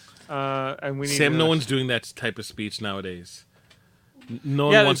far. And we need Sam. No one's doing that type of speech nowadays. No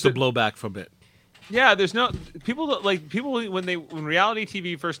one wants to blow back from it. Yeah, there's no people when reality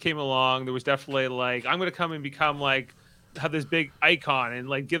TV first came along, there was definitely I'm going to come and become have this big icon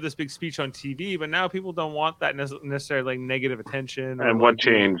and give this big speech on TV, but now people don't want that necessarily negative attention. And what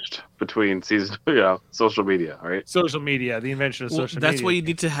changed between season? Social media, right? Social media, the invention of social media. That's why you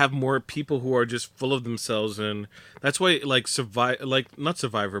need to have more people who are just full of themselves, and that's why not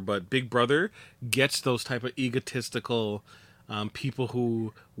Survivor, but Big Brother gets those type of egotistical people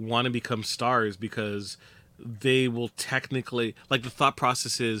who want to become stars because they will technically the thought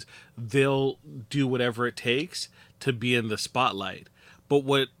process is they'll do whatever it takes to be in the spotlight, But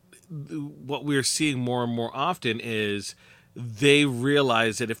what we're seeing more and more often is they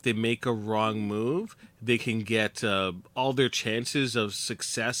realize that if they make a wrong move, they can get all their chances of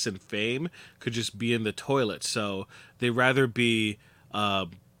success and fame could just be in the toilet. So they rather be a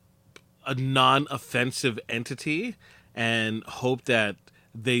non-offensive entity and hope that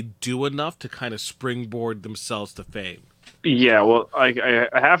they do enough to kind of springboard themselves to fame. Yeah, well, I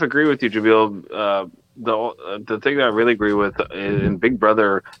half agree with you, Jabil. The thing that I really agree with in Big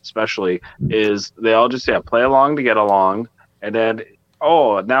Brother especially is they all just play along to get along, and then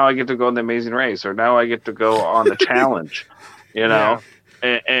now I get to go on the Amazing Race, or now I get to go on the challenge, you know.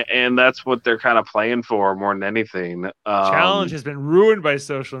 Yeah. And that's what they're kind of playing for more than anything. Challenge has been ruined by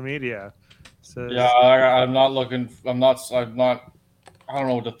social media. So yeah, I'm not. I don't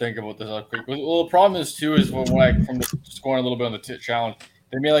know what to think about this. Well, the problem is too is from scoring a little bit on the challenge,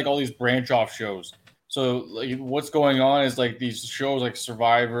 they made like all these branch off shows. So like what's going on is like these shows like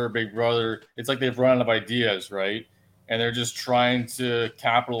Survivor, Big Brother. It's like they've run out of ideas, right? And they're just trying to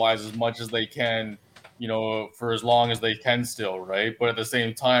capitalize as much as they can, you know, for as long as they can still, right? But at the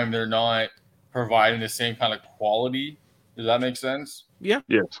same time, they're not providing the same kind of quality. Does that make sense? Yeah.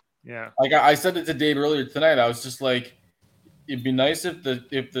 Yes. Yeah. Like I said it to Dave earlier tonight. I was just like, it'd be nice if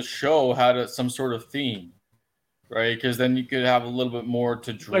the show had some sort of theme, right? Because then you could have a little bit more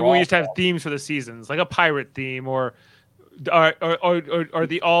to draw. Like when we used to have themes for the seasons, like a pirate theme, or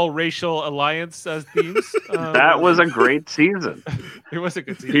the all racial alliance as themes. That was a great season. It was a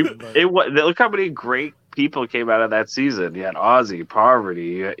good season. Look how many great people came out of that season. You had Ozzy,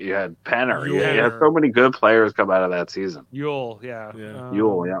 Poverty, you had Penner. You had so many good players come out of that season. Yule, yeah.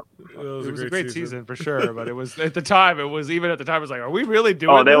 Yule, yeah. It was a great season for sure, but it was at the time. It was like, are we really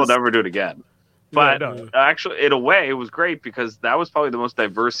doing? Oh, they this? will never do it again. But actually, in a way, it was great because that was probably the most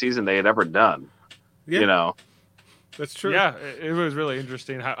diverse season they had ever done. Yeah. You know. That's true. Yeah, it was really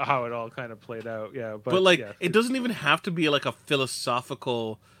interesting how it all kind of played out. Yeah, but it doesn't even have to be like a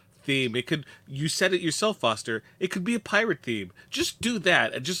philosophical theme. It could. You said it yourself, Foster. It could be a pirate theme. Just do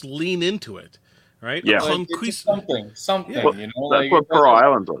that and just lean into it, right? Yeah, something. Yeah. You know, that's what Pearl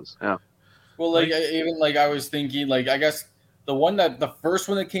Island was. Yeah. Well, I was thinking, I guess the first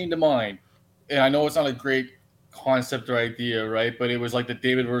one that came to mind, and I know it's not a great concept or idea, right? But it was like the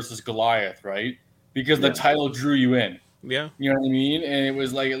David versus Goliath, right? Because the title drew you in. Yeah. You know what I mean? And it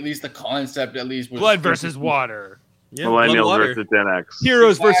was like at least the concept was blood versus water. Yeah, Millennials versus Gen X.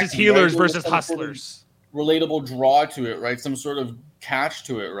 Heroes versus healers versus hustlers. Relatable draw to it, right? Some sort of catch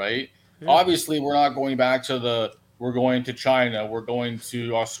to it, right? Yeah. Obviously, we're not going back to we're going to China, we're going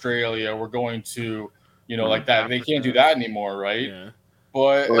to Australia, we're going to, like that. They can't do that anymore, right? Yeah.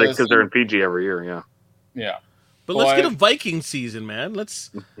 But because they're in Fiji every year, yeah. Yeah. But let's get a Viking season, man.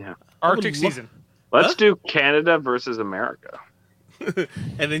 Arctic season. Let's do Canada versus America.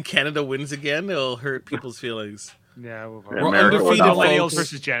 And then Canada wins again. It'll hurt people's feelings. Yeah, we're undefeated. Millennials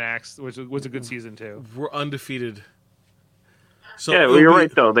versus Gen X, which was a good season too. We're undefeated. So yeah, you're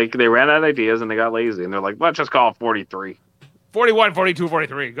right though. They ran out of ideas and they got lazy and they're like, let's just call it 43. 41, 42,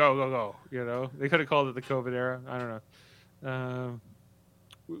 43. Go. They could have called it the COVID era. I don't know.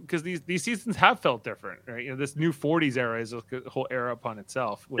 Because these seasons have felt different, right? This new 40s era is a whole era upon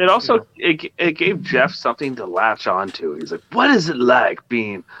itself. Which, it gave Jeff something to latch onto. He's like, what is it like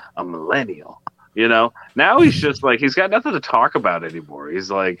being a millennial? Now he's just like, he's got nothing to talk about anymore.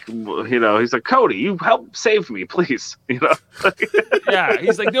 He's like, he's like, Cody, you help save me, please. Yeah,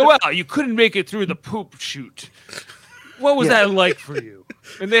 he's like, Noel, you couldn't make it through the poop shoot. What was that like for you?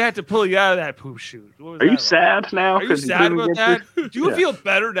 And they had to pull you out of that poop shoot. Are you sad now? Are you sad about that? Do you feel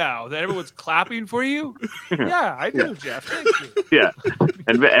better now that everyone's clapping for you? Yeah, I do, Jeff. Thank you. Yeah,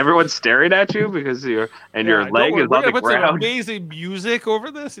 and everyone's staring at you because your leg is on the ground. Put some amazing music over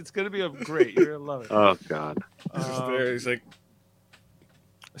this. It's gonna be great. You're gonna love it. Oh God. He's like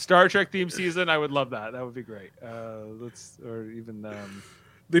Star Trek theme season. I would love that. That would be great.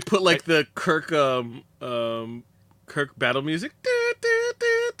 They put like the Kirk battle music.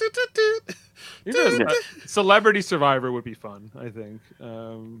 Celebrity Survivor would be fun, I think,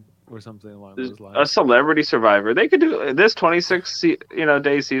 or something along those lines. A Celebrity Survivor. They could do this 26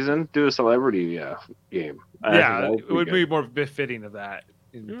 day season. Do a celebrity game. It would be more befitting of that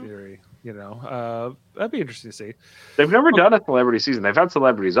in theory. That'd be interesting to see. They've never done a celebrity season. They've had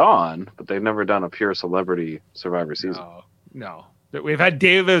celebrities on, but they've never done a pure celebrity Survivor season. No. We've had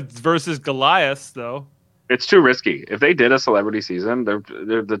David versus Goliath though. It's too risky. If they did a celebrity season, they're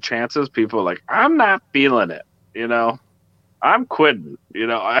the chances people are like, I'm not feeling it. I'm quitting.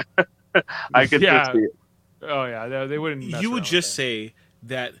 I could just see it. Oh yeah, they wouldn't. You would just say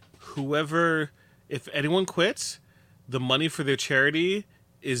that if anyone quits, the money for their charity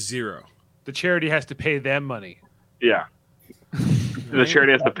is zero. The charity has to pay them money. Yeah. The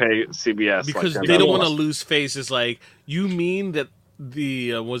charity has to pay CBS because they don't want to lose face. It's like, you mean that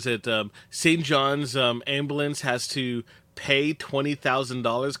the St. John's ambulance has to pay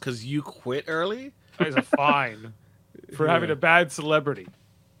 $20,000 because you quit early? That is a fine for having a bad celebrity.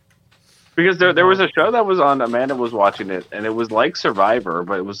 Because there was a show that was on, Amanda was watching it, and it was like Survivor,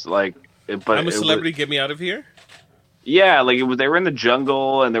 but it was like... I'm a Celebrity, Get Me Out of Here? Yeah, like they were in the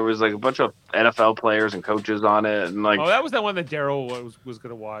jungle, and there was like a bunch of NFL players and coaches on it, and like. Oh, that was that one that Daryl was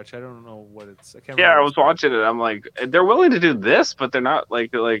gonna watch. I don't know what it's. I can't remember. I was watching it. I'm like, they're willing to do this, but they're not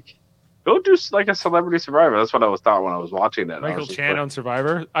like go do like a Celebrity Survivor. That's what I was thought when I was watching it. Michael Chan on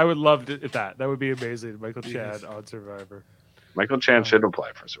Survivor. I would love that. That would be amazing. Michael Chan on Survivor. Michael Chan should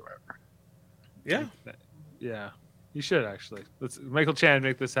apply for Survivor. Yeah. Yeah. You should actually. Let's Michael Chan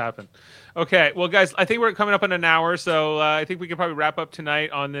make this happen. Okay, well, guys, I think we're coming up on an hour, so I think we can probably wrap up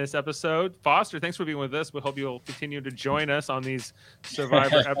tonight on this episode. Foster, thanks for being with us. We hope you'll continue to join us on these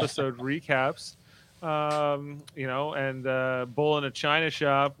Survivor episode recaps. And Bull in a China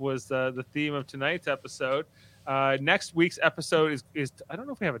Shop was the theme of tonight's episode. Next week's episode is I don't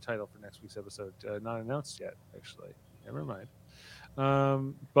know if we have a title for next week's episode. Not announced yet, actually. Never mind.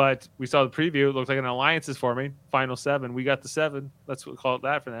 But we saw the preview. It looked like an alliance is forming. Final 7. We got the 7. Let's call it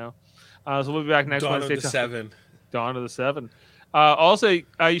that for now. So we'll be back next Wednesday. Dawn of the 7. Dawn of the 7. Also, you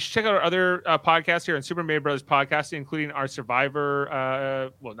should check out our other podcasts here on Super Mario Brothers Podcasting, including our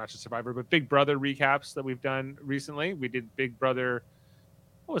Survivor, not just Survivor, but Big Brother recaps that we've done recently. We did Big Brother,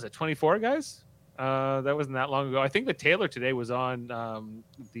 what was it, 24, guys? That wasn't that long ago. I think the Taylor today was on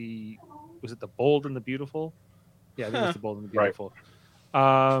was it The Bold and the Beautiful? Yeah, I think it's The Bold and the Beautiful.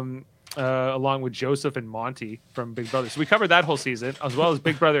 Right. Along with Joseph and Monty from Big Brother. So we covered that whole season, as well as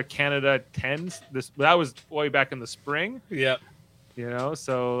Big Brother Canada 10s. That was way back in the spring. Yeah.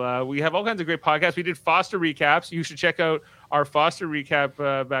 So we have all kinds of great podcasts. We did Foster recaps. You should check out our Foster recap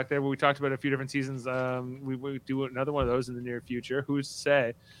back there where we talked about a few different seasons. We do another one of those in the near future. Who's to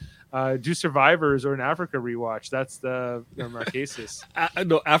say? Do Survivors or an Africa rewatch. That's the Marquesas.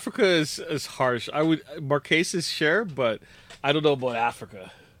 No, Africa is harsh. I would Marquesas share, but I don't know about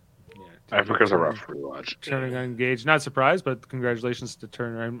Africa. Yeah, Africa's a rough rewatch. Turner got engaged. Not surprised, but congratulations to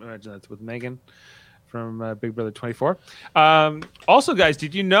Turner. I imagine that's with Megan from Big Brother 24. Also, guys,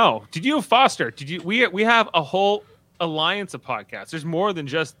 did you know Foster? We have a whole alliance of podcasts. There's more than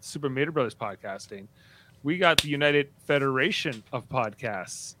just Super Mario Brothers podcasting. We got the United Federation of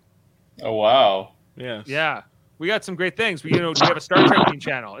Podcasts. Oh wow! Yes. Yeah, we got some great things. We have a Star Trek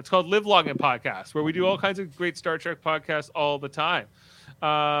channel. It's called Live Long and Podcast, where we do all kinds of great Star Trek podcasts all the time.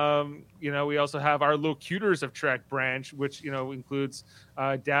 We also have our Locutors of Trek branch, which includes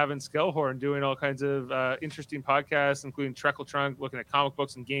Davin Skellhorn doing all kinds of interesting podcasts, including Treckle Trunk, looking at comic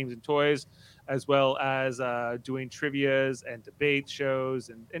books and games and toys, as well as doing trivias and debate shows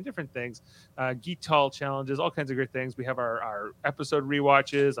and different things, Geek Tall challenges, all kinds of great things. We have our episode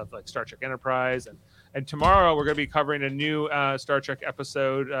rewatches of like Star Trek Enterprise, and tomorrow we're going to be covering a new Star Trek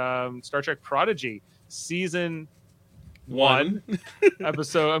episode, Star Trek Prodigy season 1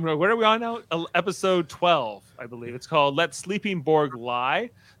 episode. Where are we on now? Episode 12, I believe. It's called Let Sleeping Borg Lie.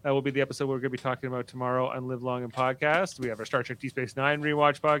 That will be the episode we're going to be talking about tomorrow on Live Long and Podcast. We have our Star Trek Deep Space Nine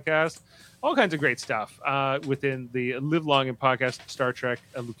rewatch podcast. All kinds of great stuff within the Live Long and Podcast, Star Trek,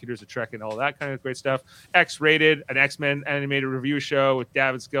 Locutors of Trek, and all that kind of great stuff. X-Rated, an X-Men animated review show with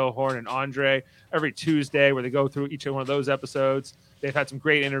David Skellhorn and Andre every Tuesday, where they go through each one of those episodes. They've had some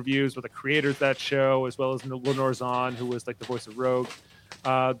great interviews with the creators of that show, as well as Lenore Zahn, who was like the voice of Rogue.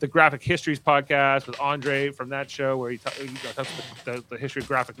 The Graphic Histories podcast with Andre from that show, where he talks about the history of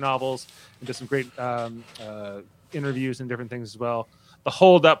graphic novels and does some great interviews and different things as well. The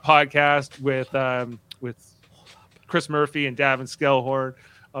Hold Up podcast with Chris Murphy and Davin Skellhorn,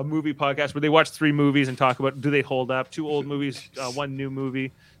 a movie podcast where they watch 3 movies and talk about do they hold up, 2 old movies, 1 new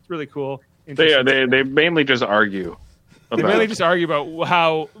movie. It's really cool. They mainly just argue. They mainly just argue about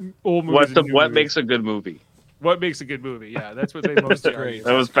how old movies. What makes a good movie? What makes a good movie? Yeah, that's what they mostly argue.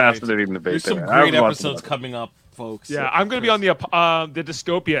 That was fascinating debate. There's some great episodes coming up, folks. Yeah, I'm going to be on the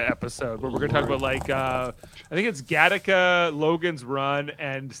Dystopia episode where we're going to talk about I think it's Gattaca, Logan's Run,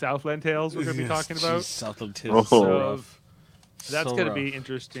 and Southland Tales. We're going to be talking about Southland Tales. So that's going to be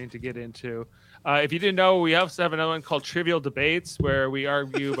interesting to get into. If you didn't know, we also have another one called Trivial Debates, where we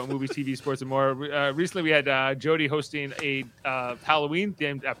argue about movies, TV, sports, and more. Recently, we had Jody hosting a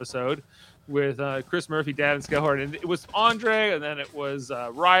Halloween-themed episode with Chris Murphy, Davin Skellhorn, and it was Andre, and then it was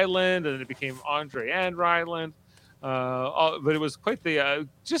Ryland, and then it became Andre and Ryland. But it was quite the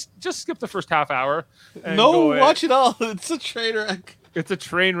just skip the first half hour. No, watch it all. It's a train wreck. It's a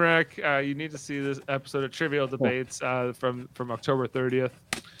train wreck. You need to see this episode of Trivial Debates from October 30th.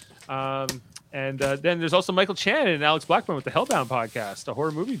 And then there's also Michael Chan and Alex Blackburn with the Hellbound podcast, a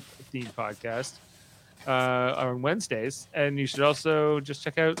horror movie themed podcast on Wednesdays. And you should also just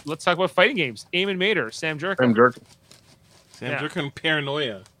check out Let's Talk About Fighting Games. Eamon Mater, Sam Jerkin. Sam Jerkin and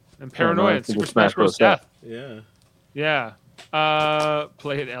Paranoia. And Paranoia and Super Smash Bros. Death. Yeah. Yeah.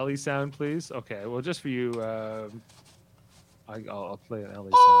 Play an Ellie sound, please. Okay. Well, just for you, I'll play an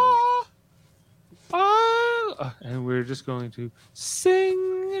Ellie sound. And we're just going to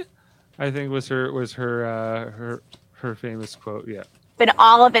sing. I think was her famous quote. Yeah. In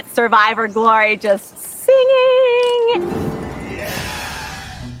all of its Survivor glory, just singing.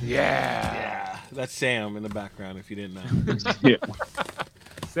 Yeah. That's Sam in the background. If you didn't know. Yeah.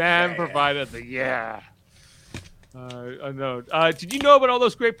 Sam provided the yeah. No. Did you know about all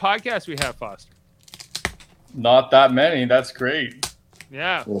those great podcasts we have, Foster? Not that many. That's great.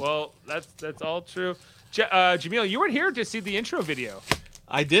 Yeah. Well, that's all true. Jamil, you weren't here to see the intro video.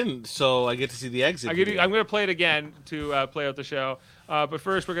 I didn't, so I get to see the exit. I'm going to play it again to play out the show. But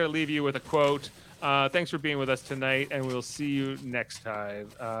first, we're going to leave you with a quote. Thanks for being with us tonight, and we'll see you next time.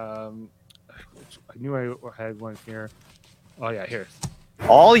 I knew I had one here. Oh, yeah, here.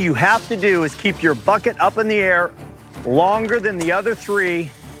 All you have to do is keep your bucket up in the air longer than the other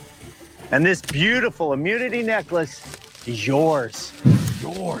three, and this beautiful immunity necklace is yours.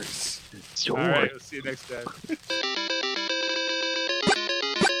 All right, we'll see you next time.